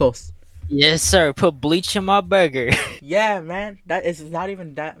chemicals. Yes, sir. Put bleach in my burger. Yeah, man, that is not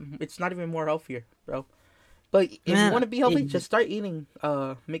even that. It's not even more healthier, bro. But if you Man, want to be healthy, it- just start eating,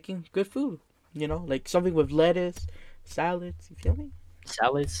 making good food. Like something with lettuce, salads. You feel me?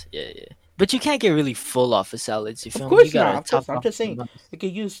 Salads? Yeah, yeah. But you can't get really full off of salads. You feel Of me? course You gotta not. Of course top not. I'm off just with saying nuts. you can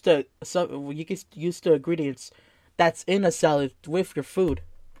use the ingredients that's in a salad with your food,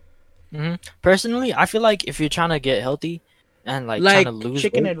 Personally, I feel like if you're trying to get healthy and like trying like to lose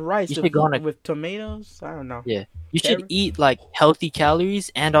chicken weight, and rice you should go on a with tomatoes. I don't know. yeah. You should Carrot? eat like healthy calories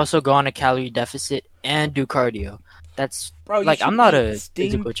and also go on a calorie deficit and do cardio. That's Bro, you like should I'm not eat a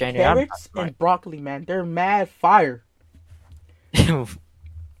steamed physical trainer. I'm carrots and broccoli, man. They're mad fire. not.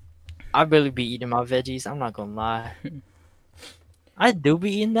 I barely be eating my veggies. I'm not gonna lie. I do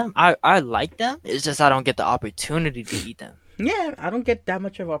be eating them. I like them. It's just I don't get the opportunity to eat them. Yeah, I don't get that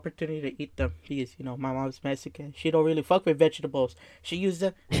much of opportunity to eat them because my mom's Mexican. She don't really fuck with vegetables. She uses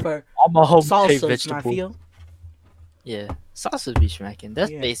them for I'm a home salsas, my vegetable. feel. Yeah, salsa be smacking.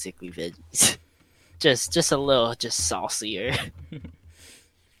 That's Yeah. basically veggies. just a little, just saucier.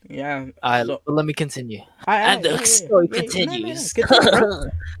 Yeah. Alright, So- but let me continue. I- And the yeah. story Yeah, continues. continue, bro.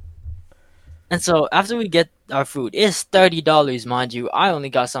 And so after we get our food, it's $30, mind you. I only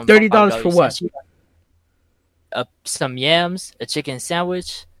got some $30 for what? Some yams, a chicken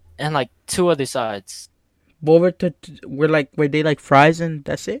sandwich, and like 2 other sides. Were they like fries and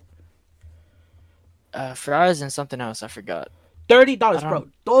that's it? Fries and something else. I forgot. $30, I don't- bro.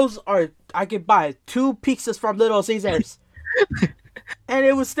 Those are I could buy 2 pizzas from Little Caesars, and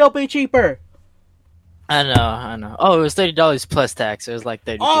it would still be cheaper. I know. Oh, it was $30 plus tax. It was like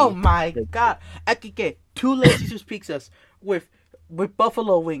 30. Oh my god! I could get 2 Little Caesars pizzas with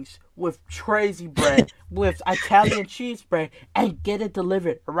buffalo wings, with crazy bread, with Italian cheese bread, and get it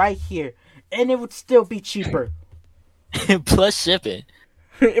delivered right here, and it would still be cheaper. plus shipping.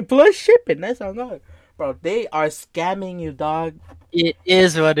 Plus shipping. That's how good. Bro, they are scamming you, dog. It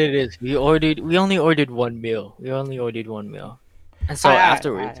is what it is. We only ordered one meal. We only ordered one meal. And so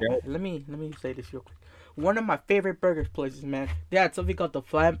afterwards, right? Let me say this real quick. One of my favorite burger places, man. They had something called the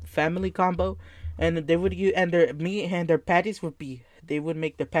family combo, and they would use and their meat and their patties would be. They would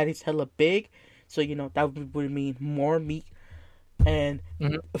make the patties hella big, so that would mean more meat and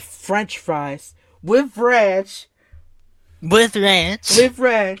French fries with ranch, With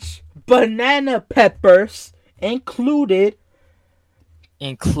ranch. banana peppers included.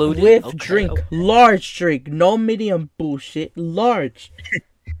 With Okay, drink, okay. large drink, no medium bullshit, large.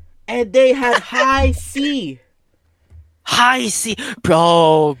 And they had high C. High C,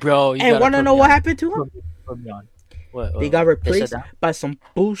 bro. You And gotta want to put know me what on. happened to him? Put me on. What? They got They shut replaced down. by some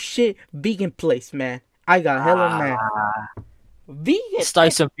bullshit vegan place, man. I got hella mad. Vegan.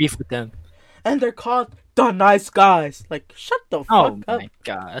 Start some beef with them. And they're called the Nice Guys. Like, shut the Oh fuck up. my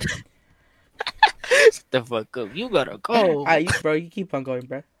god. Shut the fuck up. You gotta go. Bro, you keep on going,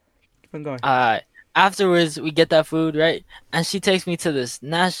 bro. Keep on going. Afterwards, we get that food, right? And she takes me to this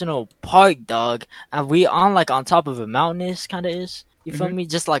national park, dog. And we on top of a mountainish, kind of ish. You feel me?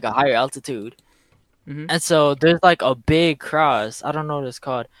 Just like a higher altitude. Mhm. And so there's like a big cross. I don't know what it's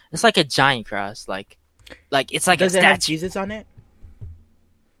called. It's like a giant cross. Like it's like Does a it have statue. Jesus on it?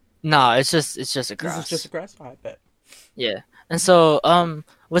 No, it's just a cross. This is just a cross? I bet. Yeah. And so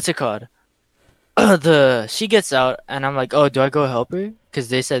what's it called? She gets out and I'm like, oh, do I go help her? Because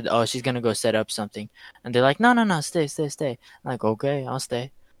they said, oh, she's gonna go set up something, and they're like, no, stay. I'm like, okay, I'll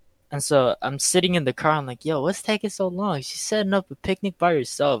stay. And so I'm sitting in the car. I'm like, yo, what's taking so long? She's setting up a picnic by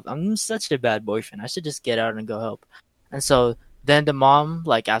herself. I'm such a bad boyfriend. I should just get out and go help. And so then the mom,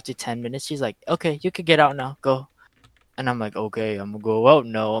 like after 10 minutes, she's like, okay, you could get out now. Go. And I'm like, okay, I'm gonna go out.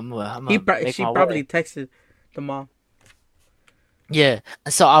 No, I'm gonna make She my probably way. texted the mom. Yeah.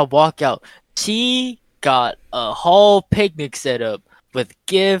 And so I walk out. She got a whole picnic set up with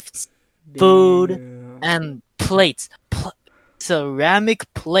gifts, food, Damn. and plates.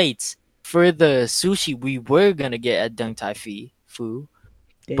 Ceramic plates for the sushi we were gonna get at Deng Tai Fu,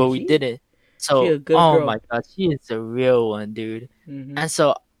 Damn, but we she- didn't. she So, a good oh girl. my god, she is a real one, dude. Mhm. And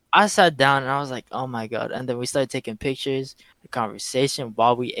so I sat down and I was like, oh my god. And then we started taking pictures, the conversation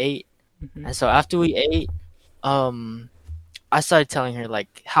while we ate. Mhm. And so after we ate, I started telling her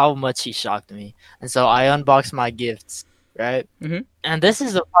like how much she shocked me. And so I unboxed my gifts, right? Mhm. And this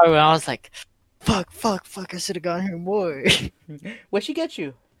is the part where I was like, fuck, I should have gotten her more. What'd she get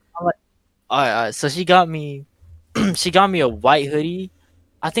you? Alright, so she got me a white hoodie.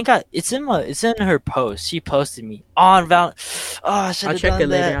 I think it's in her post. She posted me on Val. Oh, I should I'll have check done it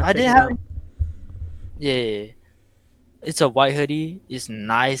later. that. I'll I check didn't it have. out. Yeah. It's a white hoodie. It's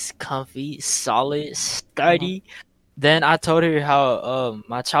nice, comfy, solid, sturdy. Then I told her how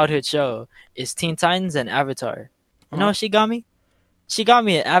my childhood show is Teen Titans and Avatar. You know what she got me? She got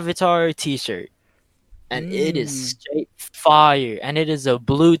me an Avatar T-shirt, and it is straight fire. And it is a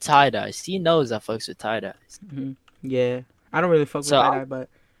blue tie dye. She knows I fucks with tie dyes. Mhm. Yeah, I don't really fuck with So that, but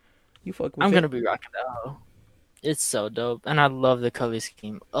you fuck with I'm it. gonna be rocking that. Hoe. It's so dope, and I love the color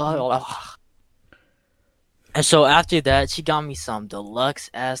scheme. Oh. And so after that, she got me some deluxe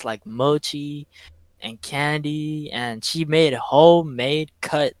ass like mochi and candy, and she made homemade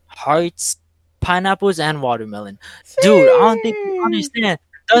cut hearts, pineapples, and watermelon. Dude, I don't think you understand.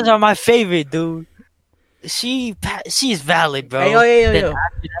 Those are my favorite, dude. She's valid, bro. Hey, yo. Then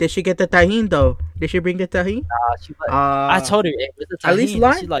Did she get the tahine though? Did she bring the tahine? she like, I told her, hey, where's the At least tahini?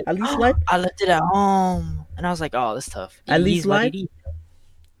 lime? She's like, At least lime? I left it at home, and I was like, oh, that's tough. At least Ease what lime? it is.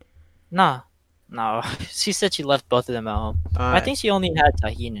 Nah, no. She said she left both of them at home. I Alright. think she only had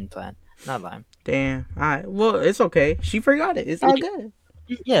tahini in plan, not lime. Damn. Alright. Well, it's okay. She forgot it. It's all good.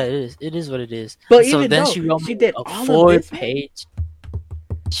 Yeah, it is. It is what it is. But So even then though she wrote she me did a all of this, man? 4-page.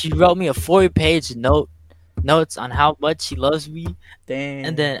 She wrote me a 4-page notes on how much she loves me, Damn.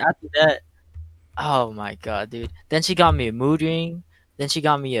 and then after that, oh my god, dude! Then she got me a mood ring. Then she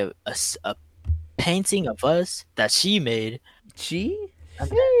got me a painting of us that she made. She?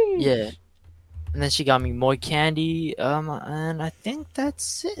 Yeah. And then she got me more candy. And I think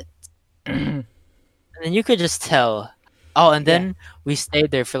that's it. And then you could just tell. Oh, and then we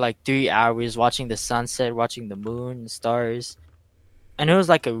stayed there for like 3 hours watching the sunset, watching the moon and stars. And it was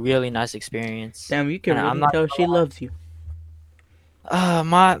like a really nice experience. Damn, you can And I'm really not tell she loves you.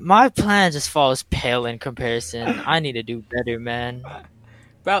 My plan just falls pale in comparison. I need to do better, man.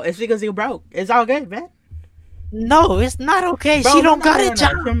 Bro, it's because you broke. It's all good, man. No, it's not okay. Bro, She don't got a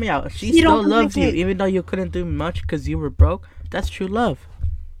job. Hear me out. She She still don't loves you, get it. even though you couldn't do much because you were broke. That's true love.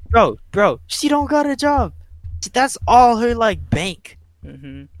 Bro, she don't got a job. That's all her like bank,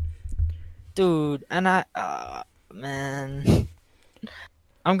 Mm-hmm. dude. And man,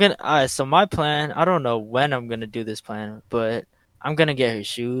 I'm gonna. So my plan. I don't know when I'm gonna do this plan, but I'm gonna get her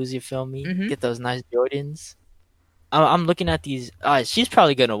shoes. You feel me? Mm-hmm. Get those nice Jordans. I'm looking at these. She's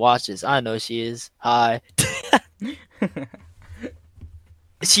probably gonna watch this. I know she is. Hi.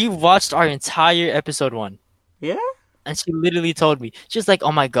 She watched our entire episode 1. Yeah? And she literally told me, she's like,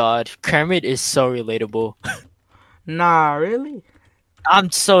 "Oh my god, Kermit is so relatable." Nah, really?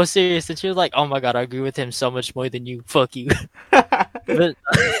 I'm so serious. And she was like, "Oh my god, I agree with him so much more than you. Fuck you." but,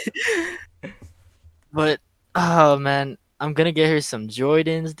 but, oh man, I'm gonna get her some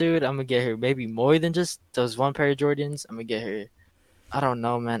Jordans, dude. I'm gonna get her maybe more than just those one pair of Jordans. I'm gonna get her. I don't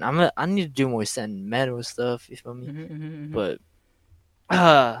know, man. I need to do more sentimental stuff. You feel me? Mm-hmm, mm-hmm. But,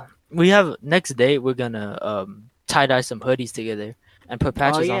 we have next day. We're gonna tie dye some hoodies together and put Oh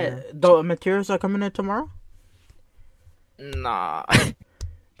patches on yeah, them. the materials are coming in tomorrow. Nah.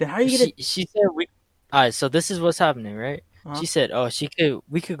 Then how are you gonna? She said we. Alright, so this is what's happening, right? Uh-huh. She said, "Oh,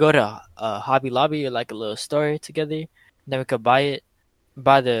 we could go to Hobby Lobby or like a little store together. Then we could buy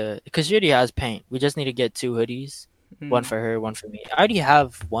because she already has paint. We just need to get 2 hoodies, one for her, one for me. I already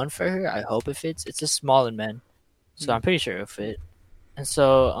have one for her. I hope it fits. It's a small and men, so I'm pretty sure it'll fit. And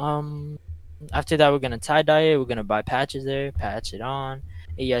so after that, we're gonna tie dye it. We're gonna buy patches there, patch it on.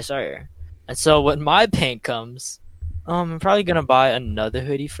 Yes, sir. And so when my paint comes, I'm probably gonna buy another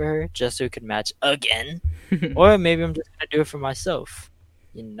hoodie for her just so it could match again. Or maybe I'm just gonna do it for myself.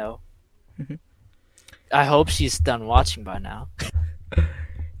 You know. Mhm. I hope she's done watching by now.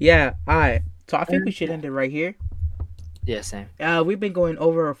 Yeah. All right. So I think we should end it right here. Yeah, same. We've been going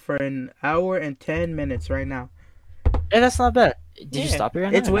over for an hour and 10 minutes right now. Hey, that's not bad. Did you Yeah. stop it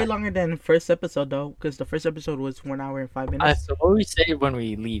right It's now? way longer than the first episode though, because the first episode was 1 hour and 5 minutes. So what do we say when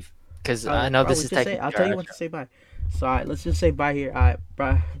we leave? Because I know this is technically. I'll tell you when to say bye. So all right, let's just say bye here. All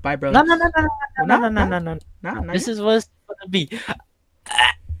right, bye, bro. No. This is what's gonna be.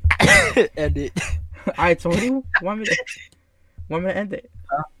 End it. All right, so what do you want me to end it?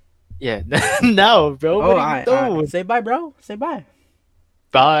 Yeah, no, bro. Oh, What all are you right. doing? Say bye, bro. Say bye.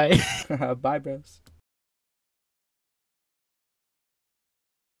 Bye. Bye, bros.